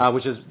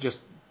 which has just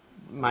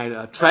made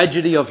a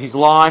tragedy of his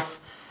life.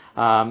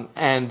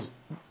 And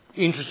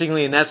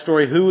interestingly, in that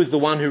story, who is the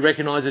one who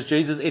recognises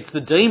Jesus? It's the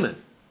demon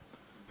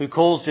who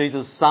calls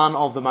Jesus Son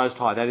of the Most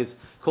High. That is,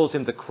 calls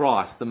him the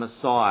Christ, the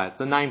Messiah. It's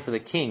the name for the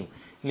King.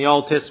 In the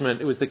Old Testament,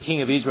 it was the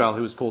King of Israel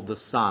who was called the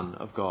Son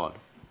of God.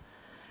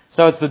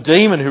 So it's the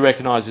demon who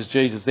recognises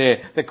Jesus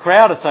there. The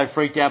crowd are so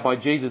freaked out by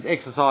Jesus'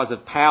 exercise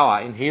of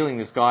power in healing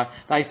this guy,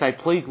 they say,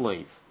 please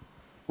leave.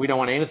 We don't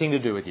want anything to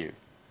do with you.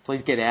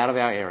 Please get out of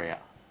our area.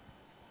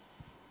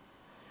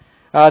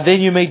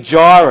 Then you meet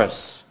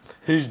Jairus,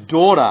 whose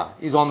daughter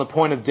is on the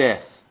point of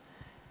death.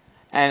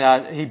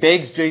 And he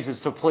begs Jesus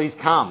to please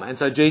come. And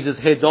so Jesus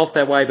heads off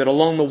that way, but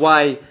along the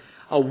way,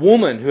 a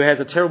woman who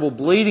has a terrible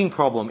bleeding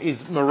problem is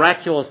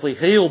miraculously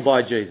healed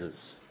by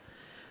Jesus.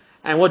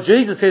 And what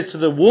Jesus says to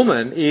the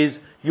woman is,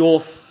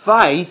 your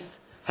faith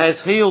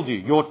has healed you.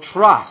 Your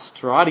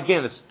trust, right?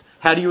 Again, it's,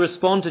 how do you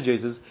respond to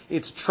Jesus?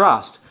 It's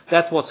trust.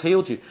 That's what's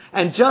healed you.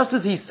 And just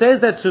as he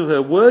says that to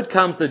her, word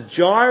comes that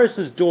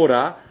Jairus'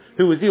 daughter,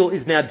 who was ill,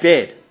 is now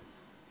dead.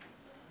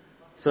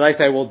 So they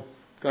say, well,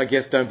 I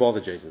guess don't bother,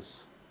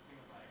 Jesus.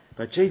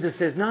 But Jesus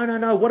says,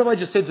 no, what have I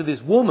just said to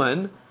this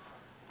woman?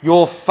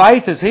 Your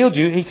faith has healed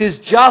you. He says,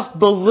 just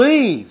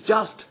believe,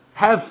 just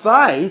have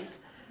faith,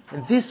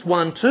 and this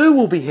one too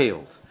will be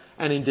healed.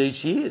 And indeed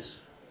she is.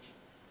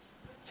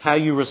 It's how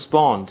you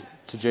respond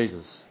to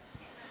Jesus.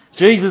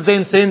 Jesus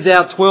then sends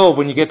out 12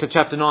 when you get to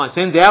chapter 9.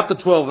 Sends out the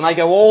 12 and they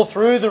go all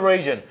through the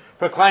region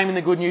proclaiming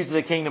the good news of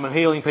the kingdom and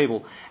healing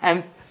people.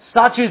 And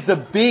such is the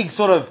big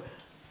sort of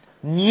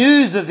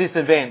news of this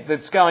event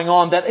that's going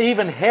on that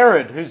even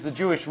Herod, who's the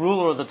Jewish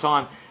ruler of the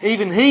time,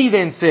 even he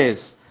then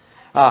says,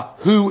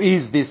 who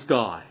is this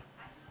guy?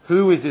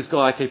 Who is this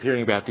guy I keep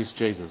hearing about, this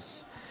Jesus?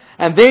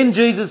 And then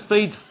Jesus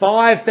feeds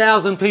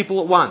 5,000 people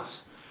at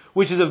once,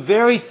 which is a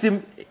very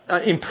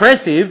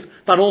impressive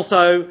but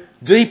also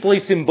deeply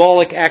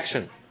symbolic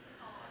action.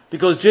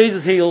 Because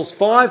Jesus heals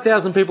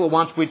 5,000 people at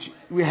once, which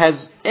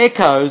has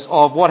echoes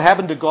of what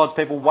happened to God's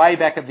people way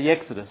back at the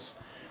Exodus.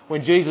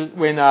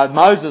 When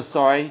Moses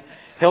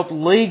helped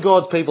lead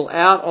God's people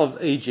out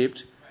of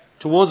Egypt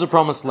towards the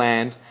promised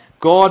land,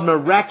 God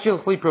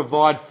miraculously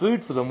provided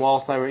food for them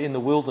whilst they were in the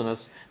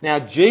wilderness. Now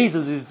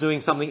Jesus is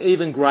doing something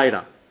even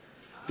greater.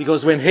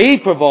 Because when he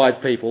provides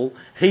people,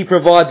 he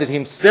provides it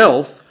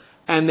himself,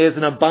 and there's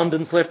an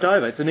abundance left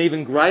over. It's an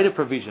even greater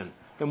provision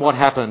than what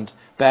happened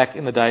back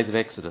in the days of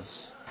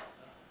Exodus.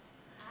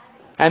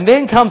 And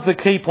then comes the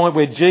key point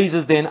where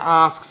Jesus then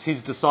asks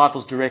his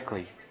disciples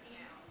directly,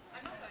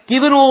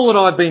 given all that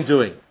I've been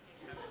doing,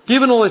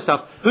 given all this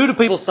stuff, who do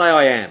people say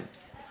I am?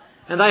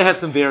 And they have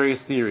some various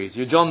theories.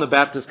 You're John the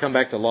Baptist come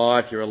back to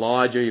life, you're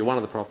Elijah, you're one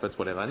of the prophets,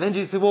 whatever. And then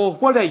Jesus said, well,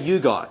 what about you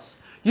guys?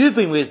 You've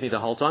been with me the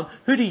whole time.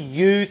 Who do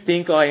you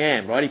think I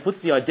am? Right? He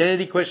puts the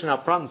identity question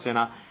up front and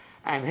centre,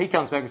 and he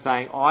comes back and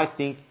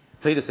saying,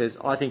 Peter says,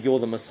 I think you're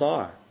the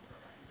Messiah.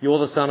 You're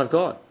the Son of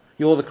God.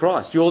 You're the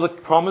Christ. You're the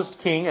promised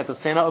King at the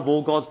centre of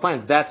all God's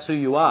plans. That's who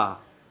you are.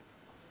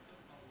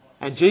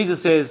 And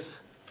Jesus says,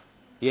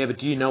 yeah, but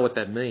do you know what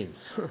that means?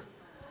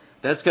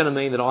 That's going to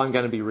mean that I'm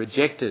going to be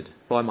rejected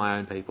by my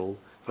own people,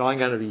 that I'm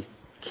going to be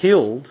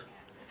killed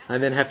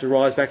and then have to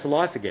rise back to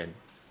life again.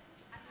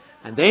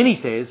 And then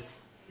he says,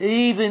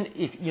 even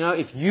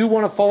if you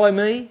want to follow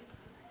me,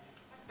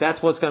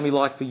 that's what it's going to be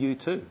like for you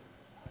too.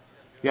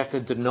 You have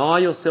to deny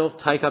yourself,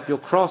 take up your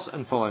cross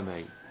and follow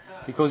me.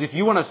 Because if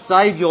you want to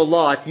save your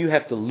life, you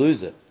have to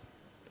lose it.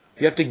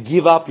 You have to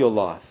give up your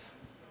life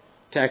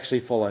to actually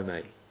follow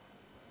me.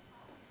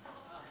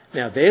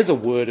 Now there's a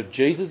word of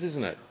Jesus,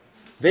 isn't it?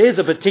 There's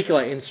a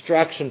particular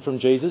instruction from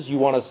Jesus. You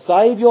want to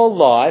save your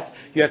life,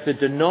 you have to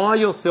deny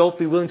yourself,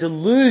 be willing to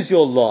lose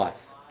your life.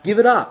 Give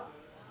it up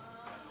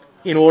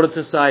in order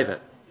to save it.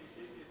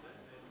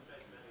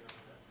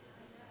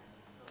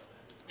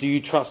 Do you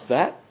trust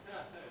that?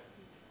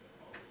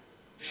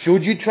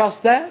 Should you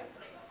trust that?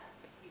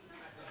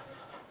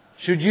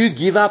 Should you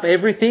give up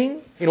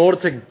everything in order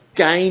to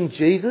gain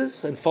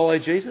Jesus and follow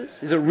Jesus?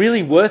 Is it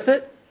really worth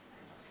it?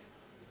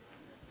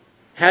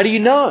 How do you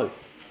know?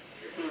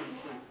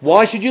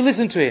 Why should you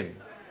listen to him?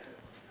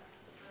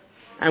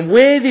 And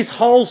where this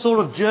whole sort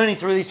of journey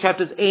through these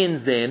chapters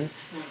ends then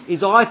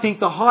is, I think,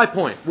 the high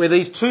point where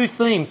these two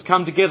themes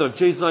come together of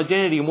Jesus'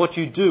 identity and what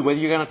you do, whether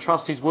you're going to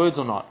trust his words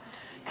or not.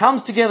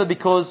 Comes together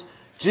because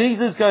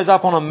Jesus goes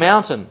up on a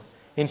mountain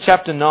in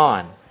chapter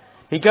 9.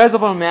 He goes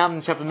up on a mountain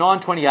in chapter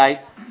 9:28,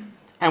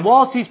 and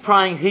whilst he's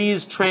praying, he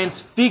is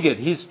transfigured.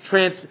 His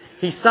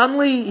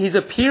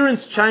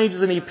appearance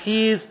changes and he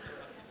appears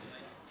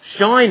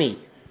shiny,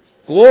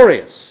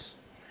 glorious.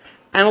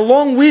 And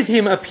along with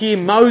him appear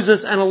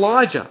Moses and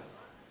Elijah.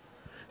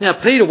 Now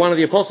Peter, one of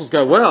the apostles,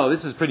 go, well,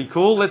 this is pretty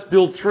cool. Let's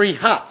build 3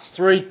 huts,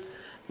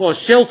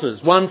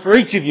 shelters, one for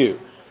each of you,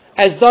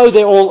 as though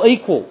they're all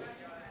equal.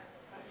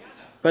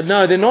 But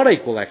no, they're not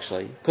equal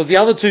actually, because the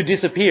other 2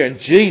 disappear and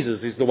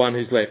Jesus is the one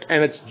who's left.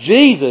 And it's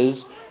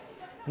Jesus'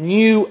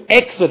 new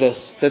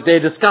exodus that they're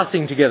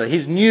discussing together,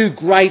 his new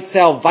great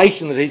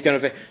salvation that he's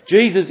going to...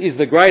 Jesus is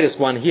the greatest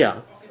one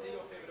here.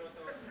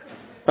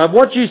 But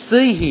what you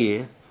see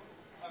here,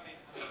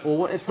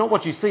 or it's not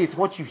what you see, it's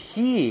what you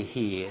hear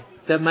here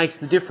that makes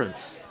the difference.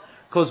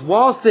 Because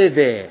whilst they're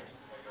there,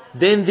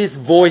 then this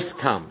voice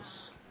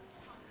comes,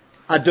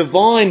 a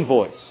divine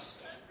voice,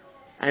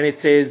 and it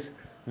says,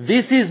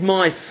 "This is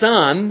my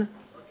son,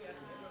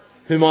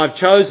 whom I've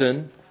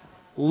chosen,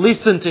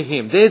 listen to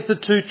him." There's the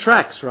 2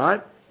 tracks,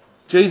 right?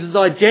 Jesus'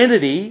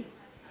 identity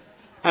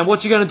and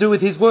what you're going to do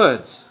with his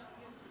words.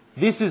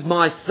 This is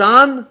my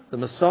son, the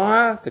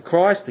Messiah, the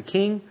Christ, the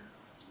King.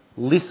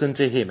 Listen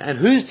to him. And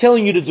who's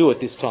telling you to do it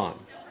this time?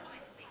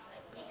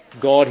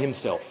 God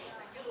himself.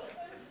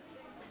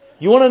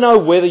 You want to know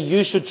whether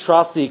you should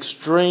trust the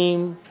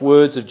extreme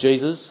words of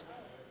Jesus?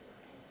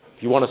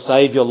 If you want to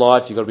save your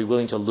life, you've got to be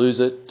willing to lose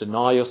it,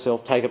 deny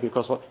yourself, take up your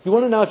cross. You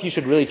want to know if you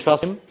should really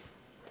trust him?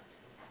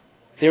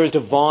 There is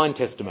divine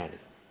testimony.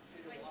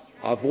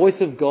 A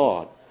voice of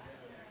God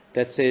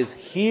that says,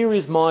 "Here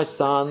is my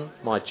son,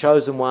 my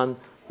chosen one,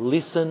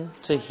 listen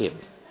to him."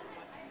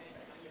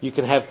 You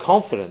can have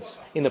confidence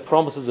in the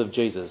promises of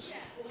Jesus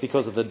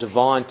because of the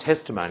divine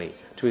testimony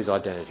to his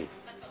identity.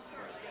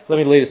 Let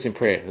me lead us in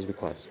prayer as we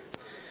close.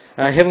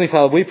 Heavenly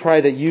Father, we pray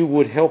that you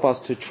would help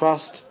us to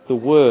trust the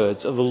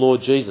words of the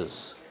Lord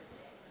Jesus.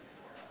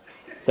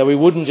 That we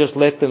wouldn't just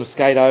let them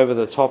skate over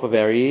the top of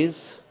our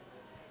ears.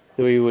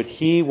 That we would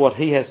hear what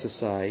he has to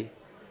say.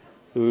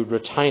 We would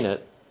retain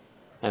it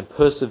and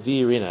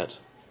persevere in it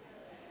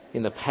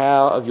in the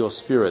power of your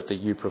Spirit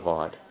that you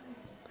provide.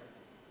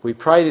 We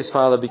pray this,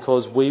 Father,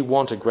 because we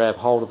want to grab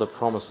hold of the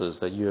promises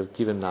that you have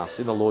given us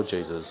in the Lord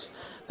Jesus,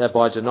 that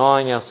by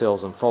denying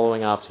ourselves and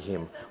following after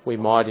him, we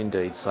might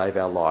indeed save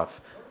our life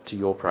to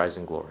your praise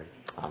and glory.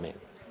 Amen.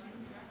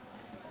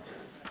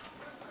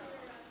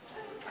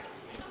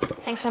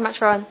 Thanks so much,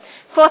 Ron.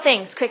 4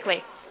 things,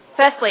 quickly.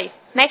 Firstly,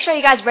 make sure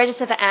you guys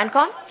register for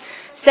ANCON.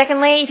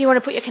 Secondly, if you want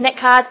to put your Connect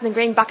cards in the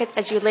green buckets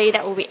as you leave,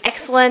 that will be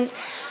excellent.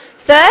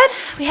 Third,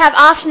 we have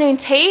afternoon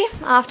tea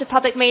after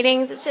public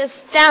meetings. It's just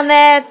down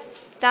there,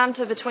 down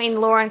to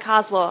between Law and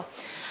Carslaw.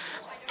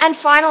 And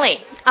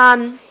finally,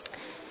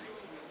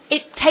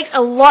 it takes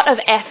a lot of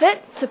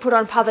effort to put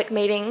on public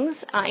meetings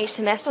each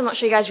semester. I'm not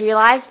sure you guys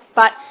realise,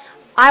 but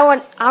I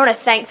want to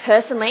thank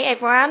personally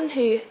everyone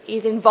who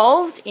is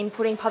involved in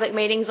putting public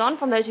meetings on,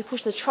 from those who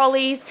push the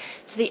trolleys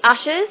to the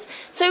ushers.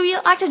 So would you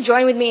like to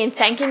join with me in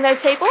thanking those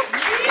people?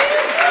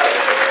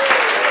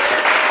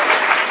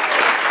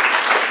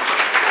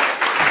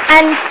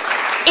 And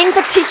in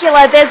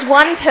particular, there's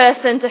one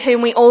person to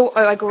whom we all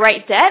owe a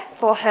great debt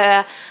for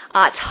her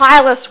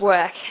tireless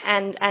work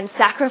and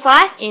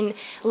sacrifice in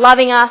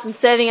loving us and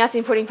serving us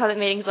in putting public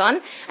meetings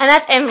on, and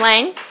that's Em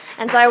Lane.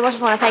 And so I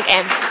just want to thank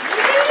Em.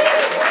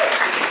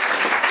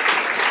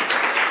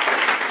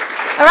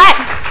 All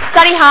right,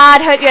 study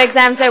hard. Hope your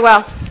exams go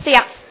well. See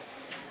ya.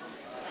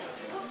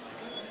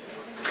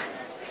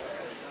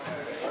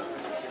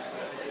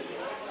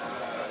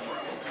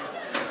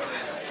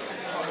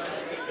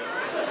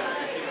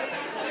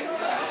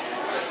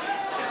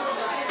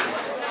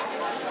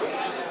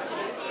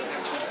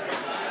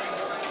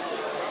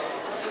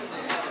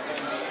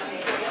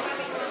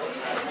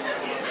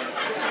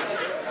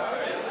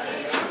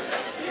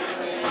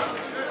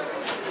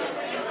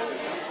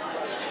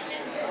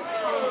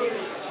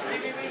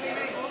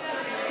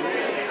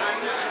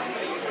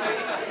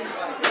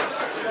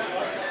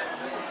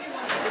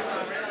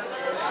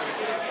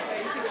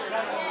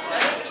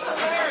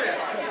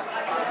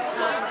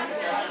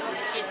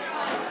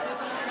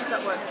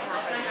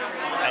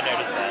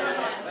 noticed that.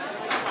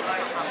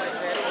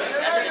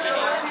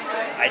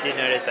 I did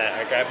notice that.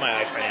 I grabbed my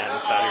iPhone out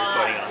and started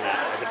recording on that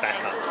as a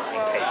backup in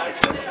case this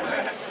doesn't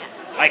work.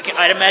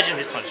 I'd imagine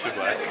this one should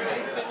work.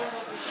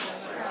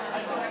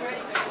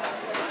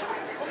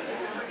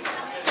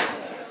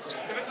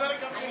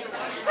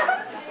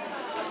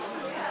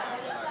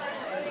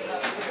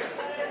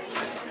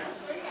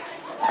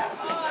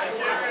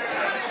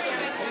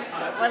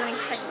 Wasn't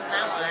expecting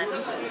that one.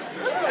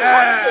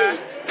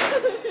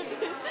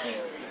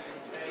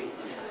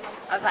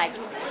 I was like,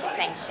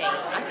 thanks, Shane.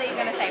 I thought you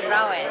were going to say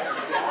Rowan.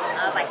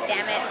 I was like,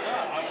 damn it.